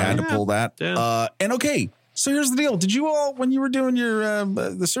if I had to pull that. Yeah. And okay. So here's the deal. Did you all, when you were doing your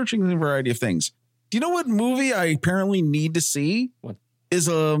the searching the variety of things, do you know what movie I apparently need to see? What is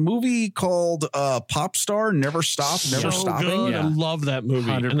a movie called Pop Star Never Stop, Never Stopping? Good. Yeah. I love that movie.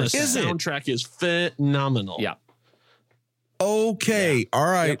 100%. And the soundtrack is phenomenal. Yeah. Okay. All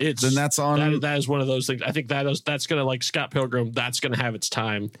right. Then that's on. That is one of those things. I think that's going to, like Scott Pilgrim, that's going to have its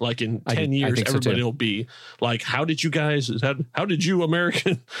time. Like in 10 years, everybody will be like, how did you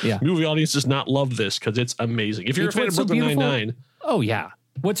American movie audiences not love this? Because it's amazing. If you're a fan of Brooklyn Nine-Nine. Oh, yeah.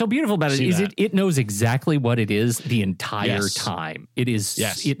 What's so beautiful about it is it knows exactly what it is the entire time. It is.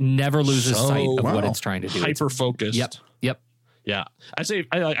 Yes. It never loses sight of what it's trying to do. Hyper focused. Yep. Yeah. I say,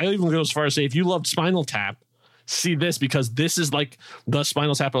 I even go as far as say, if you loved Spinal Tap, see this, because this is like the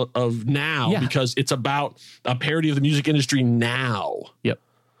Spinal Tap of now, because it's about a parody of the music industry now. Yep.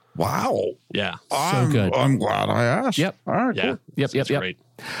 Wow. Yeah. So good. I'm glad I asked. Yep. All right. Yeah. Cool. Yep. Great.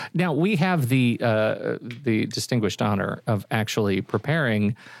 Now we have the distinguished honor of actually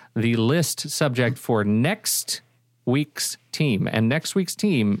preparing the list subject for next week's team. And next week's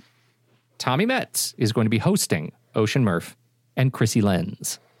team, Tommy Metz is going to be hosting Ocean Murph and Chrissy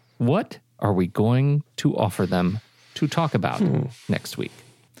Lenz. What are we going to offer them to talk about next week?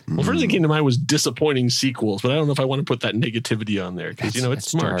 Well, first thing that came to mind was disappointing sequels, but I don't know if I want to put that negativity on there because,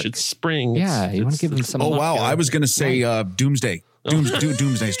 it's March, dark. it's spring. Yeah, you want to give them some. Oh, wow. I was going to say Doomsday.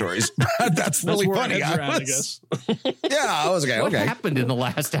 Doomsday Stories. That's really funny. I guess. Yeah, I was okay. What happened in the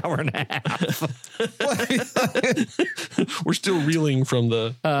last hour and a half? We're still reeling from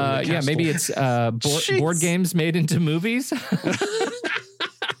the. Yeah, maybe it's board games made into movies.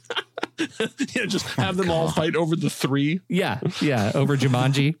 Yeah, just have them all fight over the 3. Yeah, over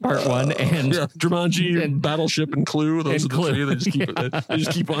Jumanji Part 1 and Jumanji and Battleship and Clue. Those are the 3. They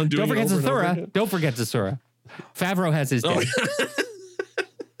just keep on doing. Don't forget Zathura. Don't forget Zathura. Favreau has his day.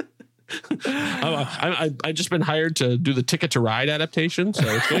 I just been hired to do the Ticket to Ride adaptation, so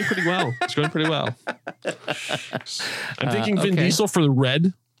it's going pretty well. I'm thinking Vin Diesel for the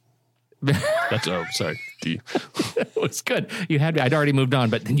Red. That's sorry. It was good. You had me. I'd already moved on,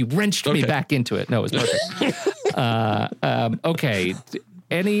 but then you wrenched me back into it. No, it was perfect. Okay.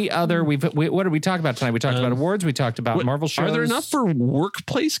 Any other? What did we talk about tonight? We talked about awards. We talked about Marvel shows. Are there enough for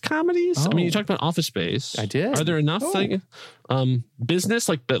workplace comedies? Oh. I mean, you talked about Office Space. I did. Are there enough? Business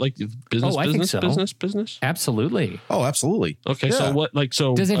like business? I think so. Business. Absolutely. Oh, absolutely. Okay, Yeah. so what?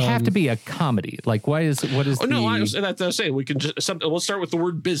 Does it have to be a comedy? Like, what is? Oh no, I was saying we can we'll start with the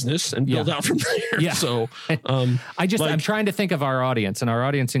word business and build out from there. Yeah. So, I'm trying to think of our audience, and our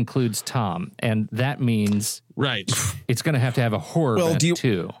audience includes Tom, and that means it's going to have a horror bent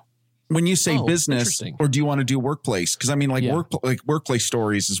too. When you say business, or do you want to do workplace? Because I mean, workplace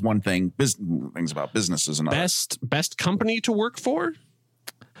stories is one thing. Things about business is another. Best company to work for.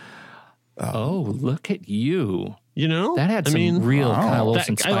 Oh, look at you! You know that had some real Kyle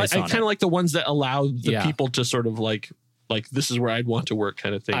Olsen spice on it. I kind of like the ones that allow the people to sort of like this is where I'd want to work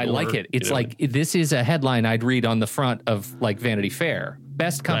kind of thing. I like it. It's this is a headline I'd read on the front of like Vanity Fair.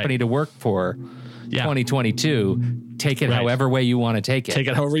 Best company to work for. 2022. Take it however way you want to take it. Take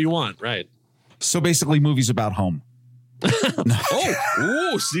it however you want. Right. So basically, movies about home.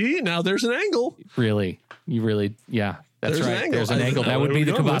 See, now there's an angle. Really, yeah. That's there's right. There's an angle. That would be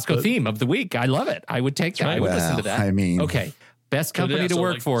the Tabasco theme of the week. I love it. I would take that. I would listen to that. I mean, okay. Best company to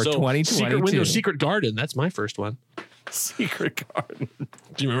work for 2022. Secret Window, Secret Garden. That's my first one. Secret Garden.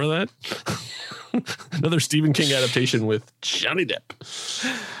 Do you remember that? Another Stephen King adaptation with Johnny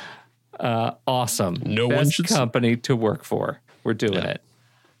Depp. Awesome. Best company to work for. We're doing it.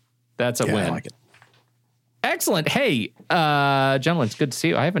 That's a win. I like it. Excellent. Hey, gentlemen, it's good to see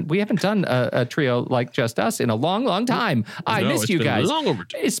you. We haven't done a trio like just us in a long, long time. I miss you guys. Long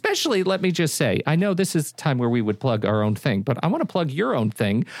overdue. Especially, let me just say, I know this is the time where we would plug our own thing, but I want to plug your own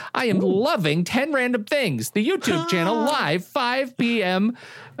thing. I am loving 10 Random Things, the YouTube channel, live 5 p.m.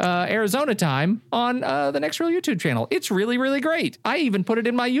 Arizona time on the Next Real YouTube channel. It's really, really great. I even put it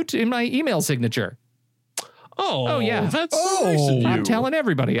in my email signature. Oh yeah, that's so nice of you. I'm telling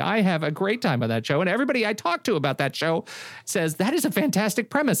everybody, I have a great time on that show, and everybody I talk to about that show says that is a fantastic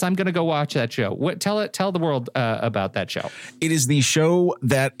premise. I'm going to go watch that show. Tell the world about that show. It is the show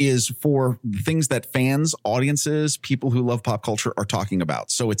that is for things that fans, audiences, people who love pop culture are talking about.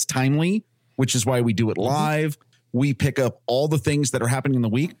 So it's timely, which is why we do it live. We pick up all the things that are happening in the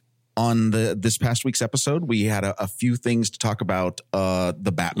week. On this past week's episode, we had a few things to talk about.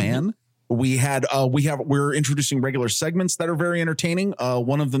 The Batman. We're introducing regular segments that are very entertaining.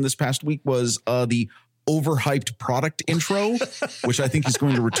 One of them this past week was the overhyped product intro, which I think is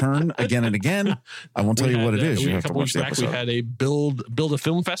going to return again and again. I won't tell you what it is. You have to watch the episode. We had a build a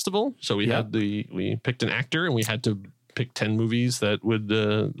film festival. So we picked an actor and we had to pick 10 movies that would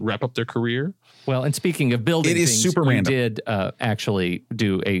wrap up their career. Well, and speaking of building things, super random. We did actually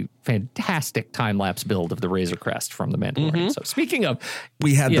do a fantastic time-lapse build of the Razor Crest from The Mandalorian. So speaking of...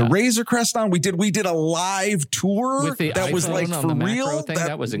 We had the Razor Crest on. We did a live tour with the that was like for real. Thing.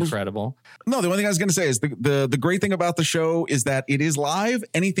 That was incredible. No, the only thing I was going to say is the great thing about the show is that it is live.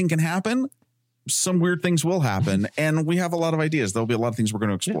 Anything can happen. some weird things will happen, and we have a lot of ideas. There'll be a lot of things we're going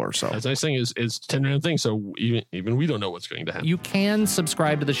to explore. So as I was saying, is 10 random things. So even we don't know what's going to happen. You can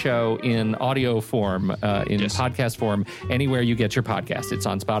subscribe to the show in audio form, podcast form, anywhere you get your podcast. It's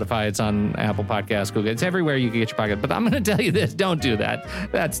on Spotify, it's on Apple Podcasts, Google, it's everywhere you can get your podcast. But I'm going to tell you this: don't do that.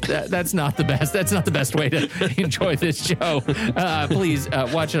 That's not the best. That's not the best way to enjoy this show. Please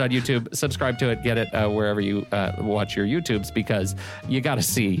watch it on YouTube. Subscribe to it. Get it wherever you watch your YouTubes, because you got to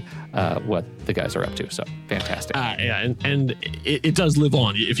see what the guys are up to. So fantastic. And it does live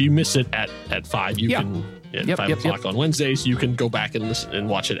on. If you miss it at 5, you can at 5 o'clock on Wednesdays, you can go back and listen and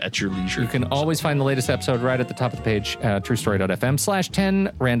watch it at your leisure. You can always find the latest episode right at the top of the page,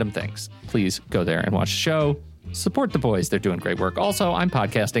 truestory.fm/10 random things. Please go there and watch the show. Support the boys. They're doing great work. Also, I'm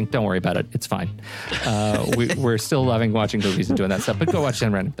podcasting. Don't worry about it. It's fine. We're still loving watching movies and doing that stuff, but go watch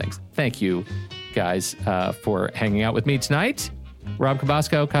 10 random things. Thank you, guys, for hanging out with me tonight. Rob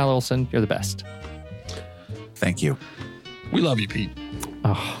Cabasco, Kyle Olson, you're the best. Thank you. We love you, Pete.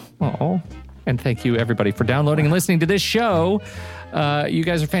 Oh. And thank you, everybody, for downloading and listening to this show. You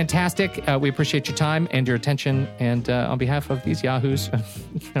guys are fantastic. We appreciate your time and your attention. And on behalf of these yahoos,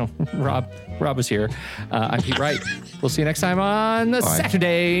 Rob was here. I'm Pete Wright. We'll see you next time on the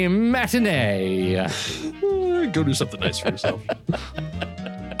Saturday Matinee. Go do something nice for yourself.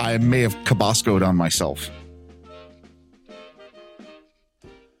 I may have Cabasco'd on myself.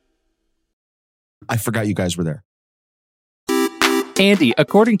 I forgot you guys were there. Andy,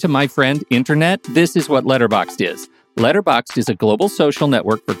 according to my friend Internet, this is what Letterboxd is. Letterboxd is a global social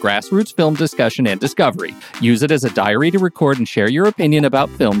network for grassroots film discussion and discovery. Use it as a diary to record and share your opinion about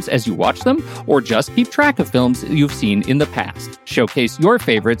films as you watch them, or just keep track of films you've seen in the past. Showcase your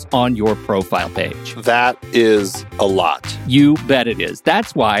favorites on your profile page. That is a lot. You bet it is.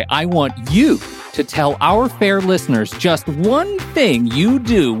 That's why I want you to tell our fair listeners just one thing you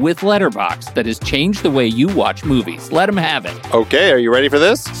do with Letterboxd that has changed the way you watch movies. Let them have it. Okay, are you ready for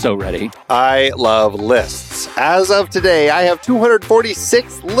this? So ready. I love lists. As of today, I have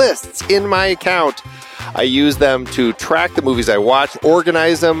 246 lists in my account. I use them to track the movies I watch,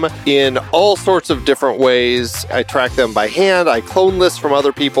 organize them in all sorts of different ways. I track them by hand. I clone lists from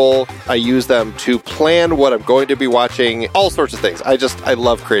other people. I use them to plan what I'm going to be watching, all sorts of things. I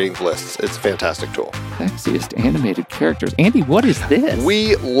love creating lists. It's a fantastic tool. Sexiest animated characters. Andy, what is this?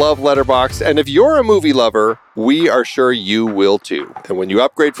 We love Letterboxd, and if you're a movie lover, we are sure you will too. And when you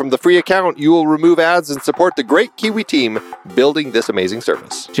upgrade from the free account, you will remove ads and support the great Kiwi team building this amazing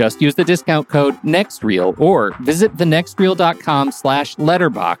service. Just use the discount code NEXTREEL or visit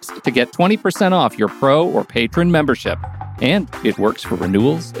thenextreel.com/letterboxd to get 20% off your pro or patron membership. And it works for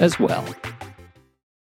renewals as well.